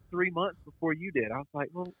made it 3 months before you did." I was like,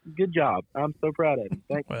 "Well, good job. I'm so proud of you.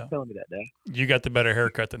 Thanks for telling me that, Dad." You got the better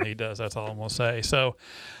haircut than he does. That's all I'm going to say. So,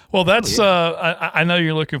 well, that's I know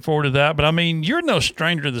you're looking forward to that, but I mean, you're no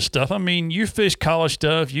stranger to this stuff. I mean, you fish college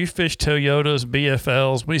stuff. You fish Toyotas,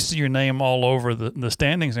 BFLs. We see your name all over the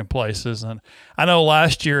standings in places. And I know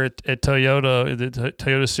last year at Toyota, the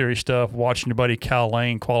Toyota Series stuff, watching your buddy Cal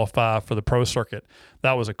Lane qualify for the pro circuit,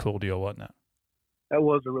 that was a cool deal, wasn't it? That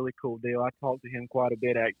was a really cool deal. I talked to him quite a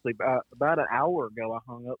bit, actually. About an hour ago, I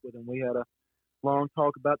hung up with him. We had a long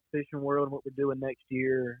talk about the fishing world and what we're doing next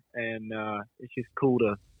year. And it's just cool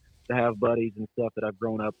to have buddies and stuff that I've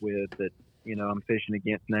grown up with that, I'm fishing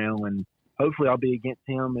against now. And hopefully I'll be against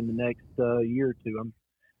him in the next year or two. I'm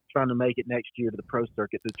trying to make it next year to the pro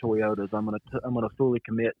circuit through Toyotas. I'm gonna fully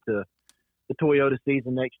commit to the Toyota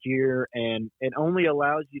season next year, and it only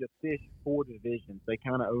allows you to fish 4 divisions. They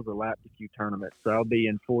kind of overlap the Q tournaments, so I'll be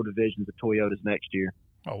in 4 divisions of Toyotas next year.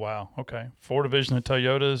 Oh wow, okay, 4 divisions of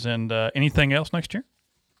Toyotas, and anything else next year?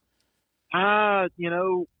 I'm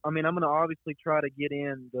going to obviously try to get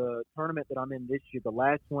in the tournament that I'm in this year. The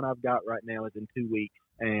last one I've got right now is in 2 weeks,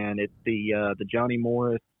 and it's the Johnny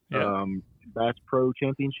Morris Bass Pro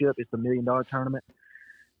Championship. It's the $1 million tournament.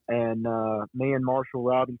 And me and Marty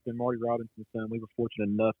Robinson's son, we were fortunate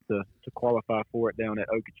enough to qualify for it down at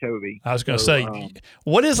Okeechobee. I was going to say,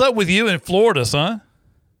 what is up with you in Florida, son?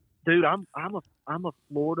 Dude, I'm a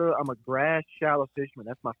Florida. I'm a grass shallow fisherman.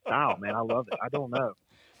 That's my style, man. I love it. I don't know.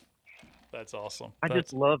 That's awesome. I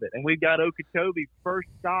just love it. And we've got Okeechobee. First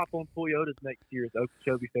stop on Toyotas next year is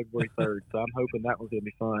Okeechobee, February 3rd. So I'm hoping that one's going to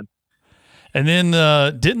be fun. And then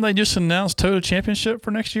didn't they just announce Toyota Championship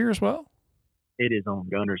for next year as well? It is on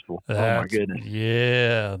Guntersville. Oh, my goodness.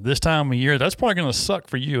 Yeah. This time of year, that's probably going to suck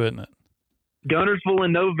for you, isn't it? Guntersville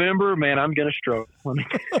in November, man, I'm going to struggle.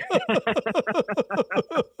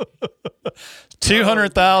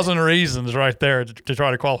 200,000 reasons right there to try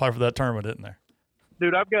to qualify for that tournament, isn't there?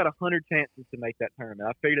 Dude, I've got 100 chances to make that tournament.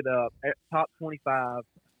 I figured it up. Top 25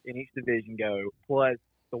 in each division go, plus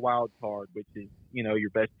the wild card, which is, your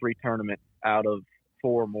best 3 tournaments out of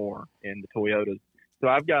 4 more in the Toyotas. So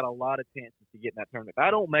I've got a lot of chances to get in that tournament. If I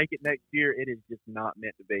don't make it next year, it is just not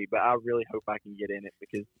meant to be. But I really hope I can get in it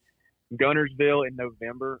because Guntersville in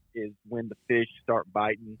November is when the fish start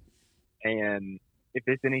biting. And if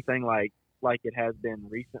it's anything like it has been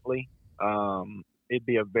recently, it'd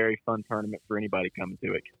be a very fun tournament for anybody coming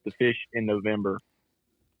to it. The fish in November,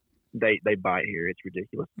 they bite here. It's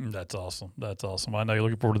ridiculous. That's awesome. That's awesome. I know you're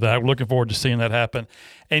looking forward to that. We're looking forward to seeing that happen.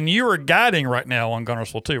 And you are guiding right now on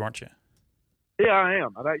Guntersville too, aren't you? Yeah, I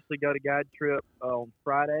am. I've actually got a guide trip on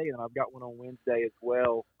Friday, and I've got one on Wednesday as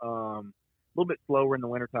well. A little bit slower in the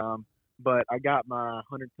wintertime, but I got my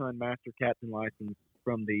 100-ton master captain license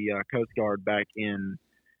from the Coast Guard back in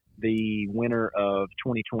the winter of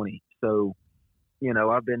 2020. So,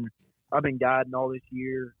 I've been guiding all this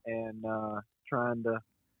year and trying to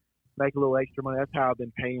make a little extra money. That's how I've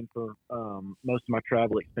been paying for most of my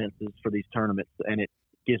travel expenses for these tournaments, and it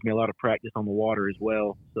gives me a lot of practice on the water as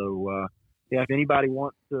well. So, yeah, if anybody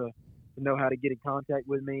wants to know how to get in contact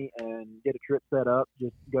with me and get a trip set up,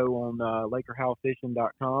 just go on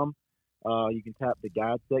LakerHowFishing.com. You can tap the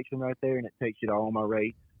guide section right there, and it takes you to all my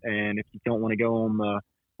rates. And if you don't want to go on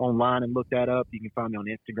online and look that up, you can find me on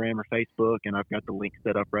Instagram or Facebook, and I've got the link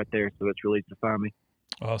set up right there, so it's really easy to find me.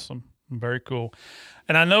 Awesome. Very cool.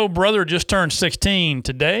 And I know brother just turned 16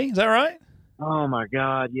 today. Is that right? Oh, my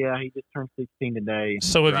God. Yeah, he just turned 16 today.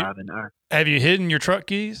 So have you hidden your truck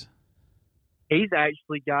keys? He's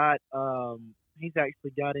actually got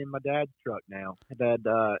in my dad's truck now. He's got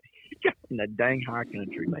in the dang high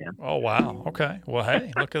country, man. Oh, wow. Okay. Well,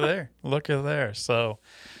 hey, look at there. Look at there. So,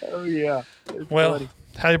 oh, yeah. Well, funny.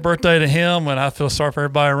 Happy birthday to him, and I feel sorry for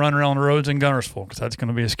everybody running around the roads in Guntersville because that's going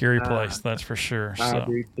to be a scary place, that's for sure. I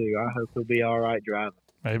do, too. I hope he'll be all right driving.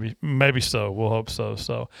 Maybe so. We'll hope so.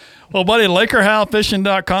 Well, buddy,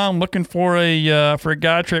 LakerHowFishing.com. Looking for a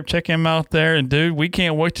guide trip. Check him out there. And dude, we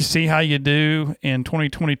can't wait to see how you do in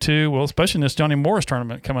 2022. Well, especially in this Johnny Morris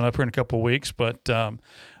tournament coming up here in a couple of weeks. But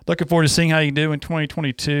looking forward to seeing how you do in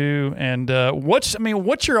 2022. And what's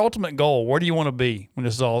your ultimate goal? Where do you want to be when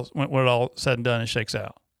it all said and done and shakes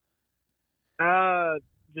out?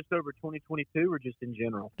 Just over 2022, or just in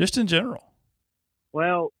general? Just in general.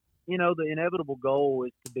 Well, the inevitable goal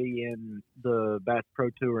is to be in the Bass Pro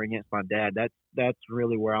Tour against my dad. That's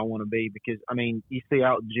really where I want to be, because you see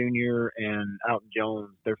Alton Jr. and Alton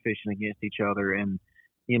Jones, they're fishing against each other, and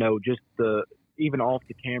just even off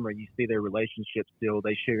the camera, you see their relationship still.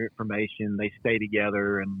 They share information, they stay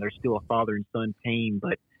together, and they're still a father and son team.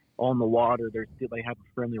 But on the water, they have a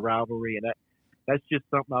friendly rivalry, and that's just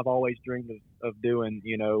something I've always dreamed of doing.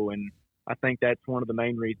 And I think that's one of the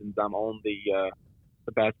main reasons I'm on the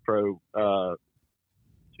Bass Pro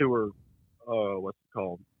Tour,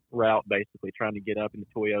 route, basically trying to get up in the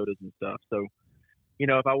Toyotas and stuff. So,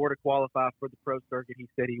 if I were to qualify for the pro circuit, he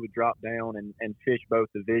said he would drop down and fish both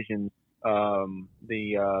divisions,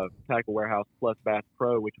 the Tackle Warehouse plus Bass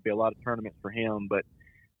Pro, which would be a lot of tournaments for him. But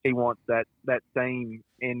he wants that same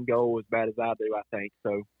end goal as bad as I do, I think.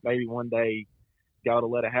 So maybe one day, God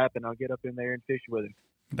will let it happen. I'll get up in there and fish with him.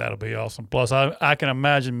 That'll be awesome. Plus, I can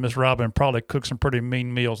imagine Miss Robin probably cooks some pretty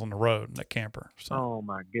mean meals on the road in that camper. So. Oh,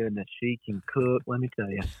 my goodness. She can cook, let me tell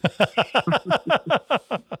you.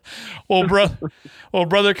 Well,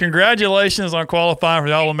 brother, congratulations on qualifying for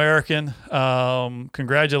the All-American.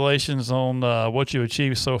 Congratulations on what you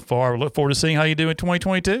achieved so far. We look forward to seeing how you do in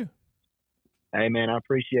 2022. Hey, man, I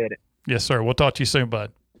appreciate it. Yes, sir. We'll talk to you soon,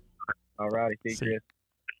 bud. All righty. See you, Chris.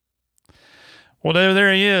 Well,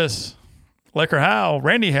 there he is. Laker Howell,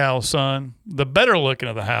 Randy Howell's son, the better looking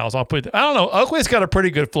of the Howells. I don't know. Oakley's got a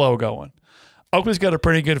pretty good flow going.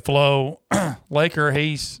 Laker,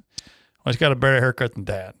 he's got a better haircut than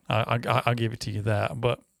Dad. I'll give it to you that.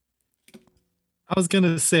 But I was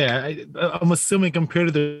gonna say, I'm assuming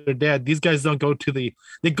compared to their dad, these guys don't go to they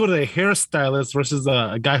go to a hairstylist versus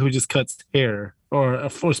a guy who just cuts hair or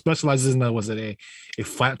specializes in a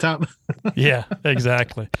flat top. Yeah,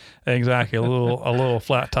 exactly. A little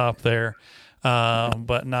flat top there.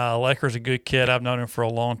 But no, Laker's a good kid. I've known him for a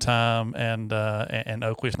long time, and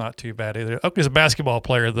Oakley's not too bad either. Oakley's a basketball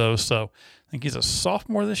player though, so I think he's a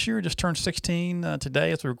sophomore this year. Just turned 16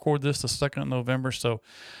 today as we record this, the 2nd of November. So,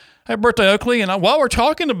 happy birthday, Oakley! And while we're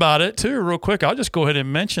talking about it too, real quick, I'll just go ahead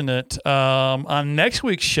and mention it. On next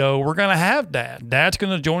week's show, we're going to have Dad. Dad's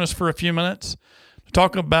going to join us for a few minutes to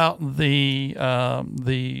talk about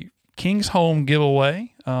the King's Home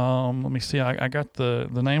giveaway. Let me see. I got the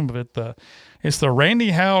name of it. It's the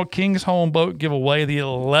Randy Howell King's Home Boat Giveaway, the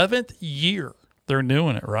 11th year they're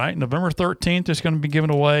doing it, right? November 13th, it's going to be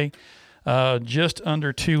given away just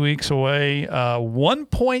under 2 weeks away.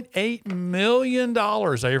 $1.8 million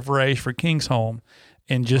they've raised for King's Home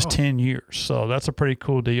in just 10 years. So that's a pretty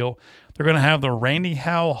cool deal. They're going to have the Randy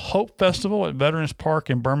Howell Hope Festival at Veterans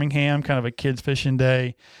Park in Birmingham, kind of a kids fishing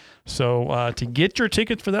day. So to get your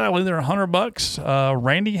tickets for that, I believe they're $100.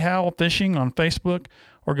 Randy Howell Fishing on Facebook,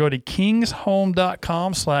 or go to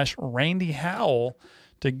kingshome.com/Randy Howell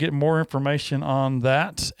to get more information on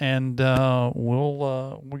that, and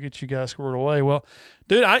we'll get you guys squared away. Well,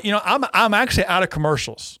 dude, I'm actually out of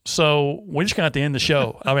commercials, so we just got to end the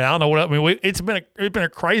show. I don't know it's been a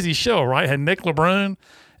crazy show, right? Had Nick LeBrun,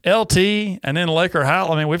 LT, and then Laker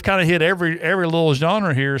Howell. We've kind of hit every little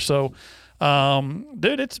genre here, so.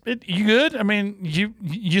 Dude, you good?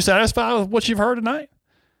 You satisfied with what you've heard tonight?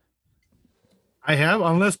 I have,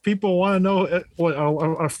 unless people want to know what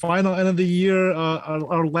our final end of the year,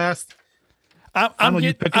 our last. I'm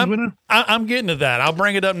getting to that. I'll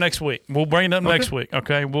bring it up next week. We'll bring it up next week.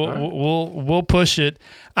 Okay. We'll push it.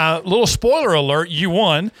 Little spoiler alert: you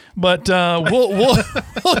won, but we'll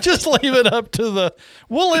just leave it up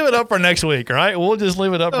for next week. All right. We'll just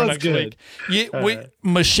leave it up for next week.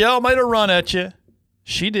 Michelle made a run at you.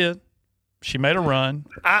 She did. She made a run.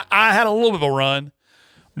 I had a little bit of a run,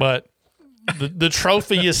 but the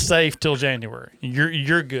trophy is safe till January.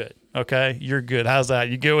 You're good. Okay, you're good. How's that?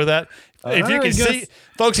 You good with that? If you can see,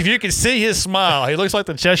 folks, if you can see his smile, he looks like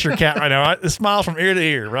the Cheshire Cat right now. Right, the smile from ear to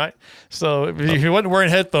ear, right? So if he wasn't wearing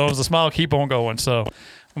headphones, the smile keep on going. So,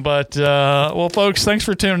 but well, folks, thanks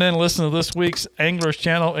for tuning in and listening to this week's Anglers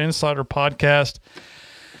Channel Insider Podcast.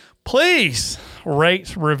 Please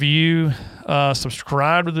rate, review,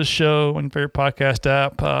 subscribe to the show on your favorite podcast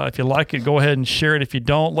app. If you like it, go ahead and share it. If you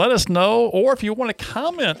don't, let us know. Or if you want to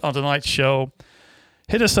comment on tonight's show,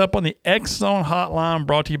 hit us up on the X-Zone hotline,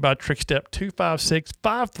 brought to you by TrickStep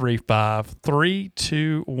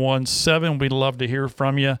 256-535-3217. We'd love to hear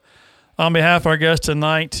from you. On behalf of our guest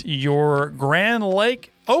tonight, your Grand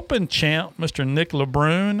Lake Open champ, Mr. Nick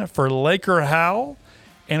LeBrun, for Laker Howell,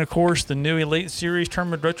 and, of course, the new Elite Series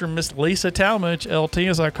Tournament Director, Miss Lisa Talmadge, LT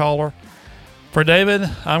as I call her. For David,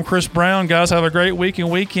 I'm Chris Brown. Guys, have a great week and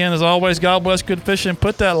weekend. As always, God bless, good fishing.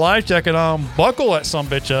 Put that life jacket on, buckle that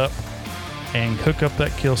sumbitch up, and hook up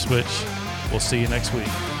that kill switch. We'll see you next week.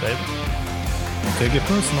 David? Don't take it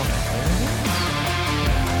personal.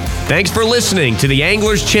 Thanks for listening to the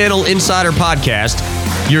Anglers Channel Insider Podcast,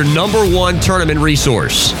 your #1 tournament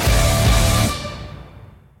resource.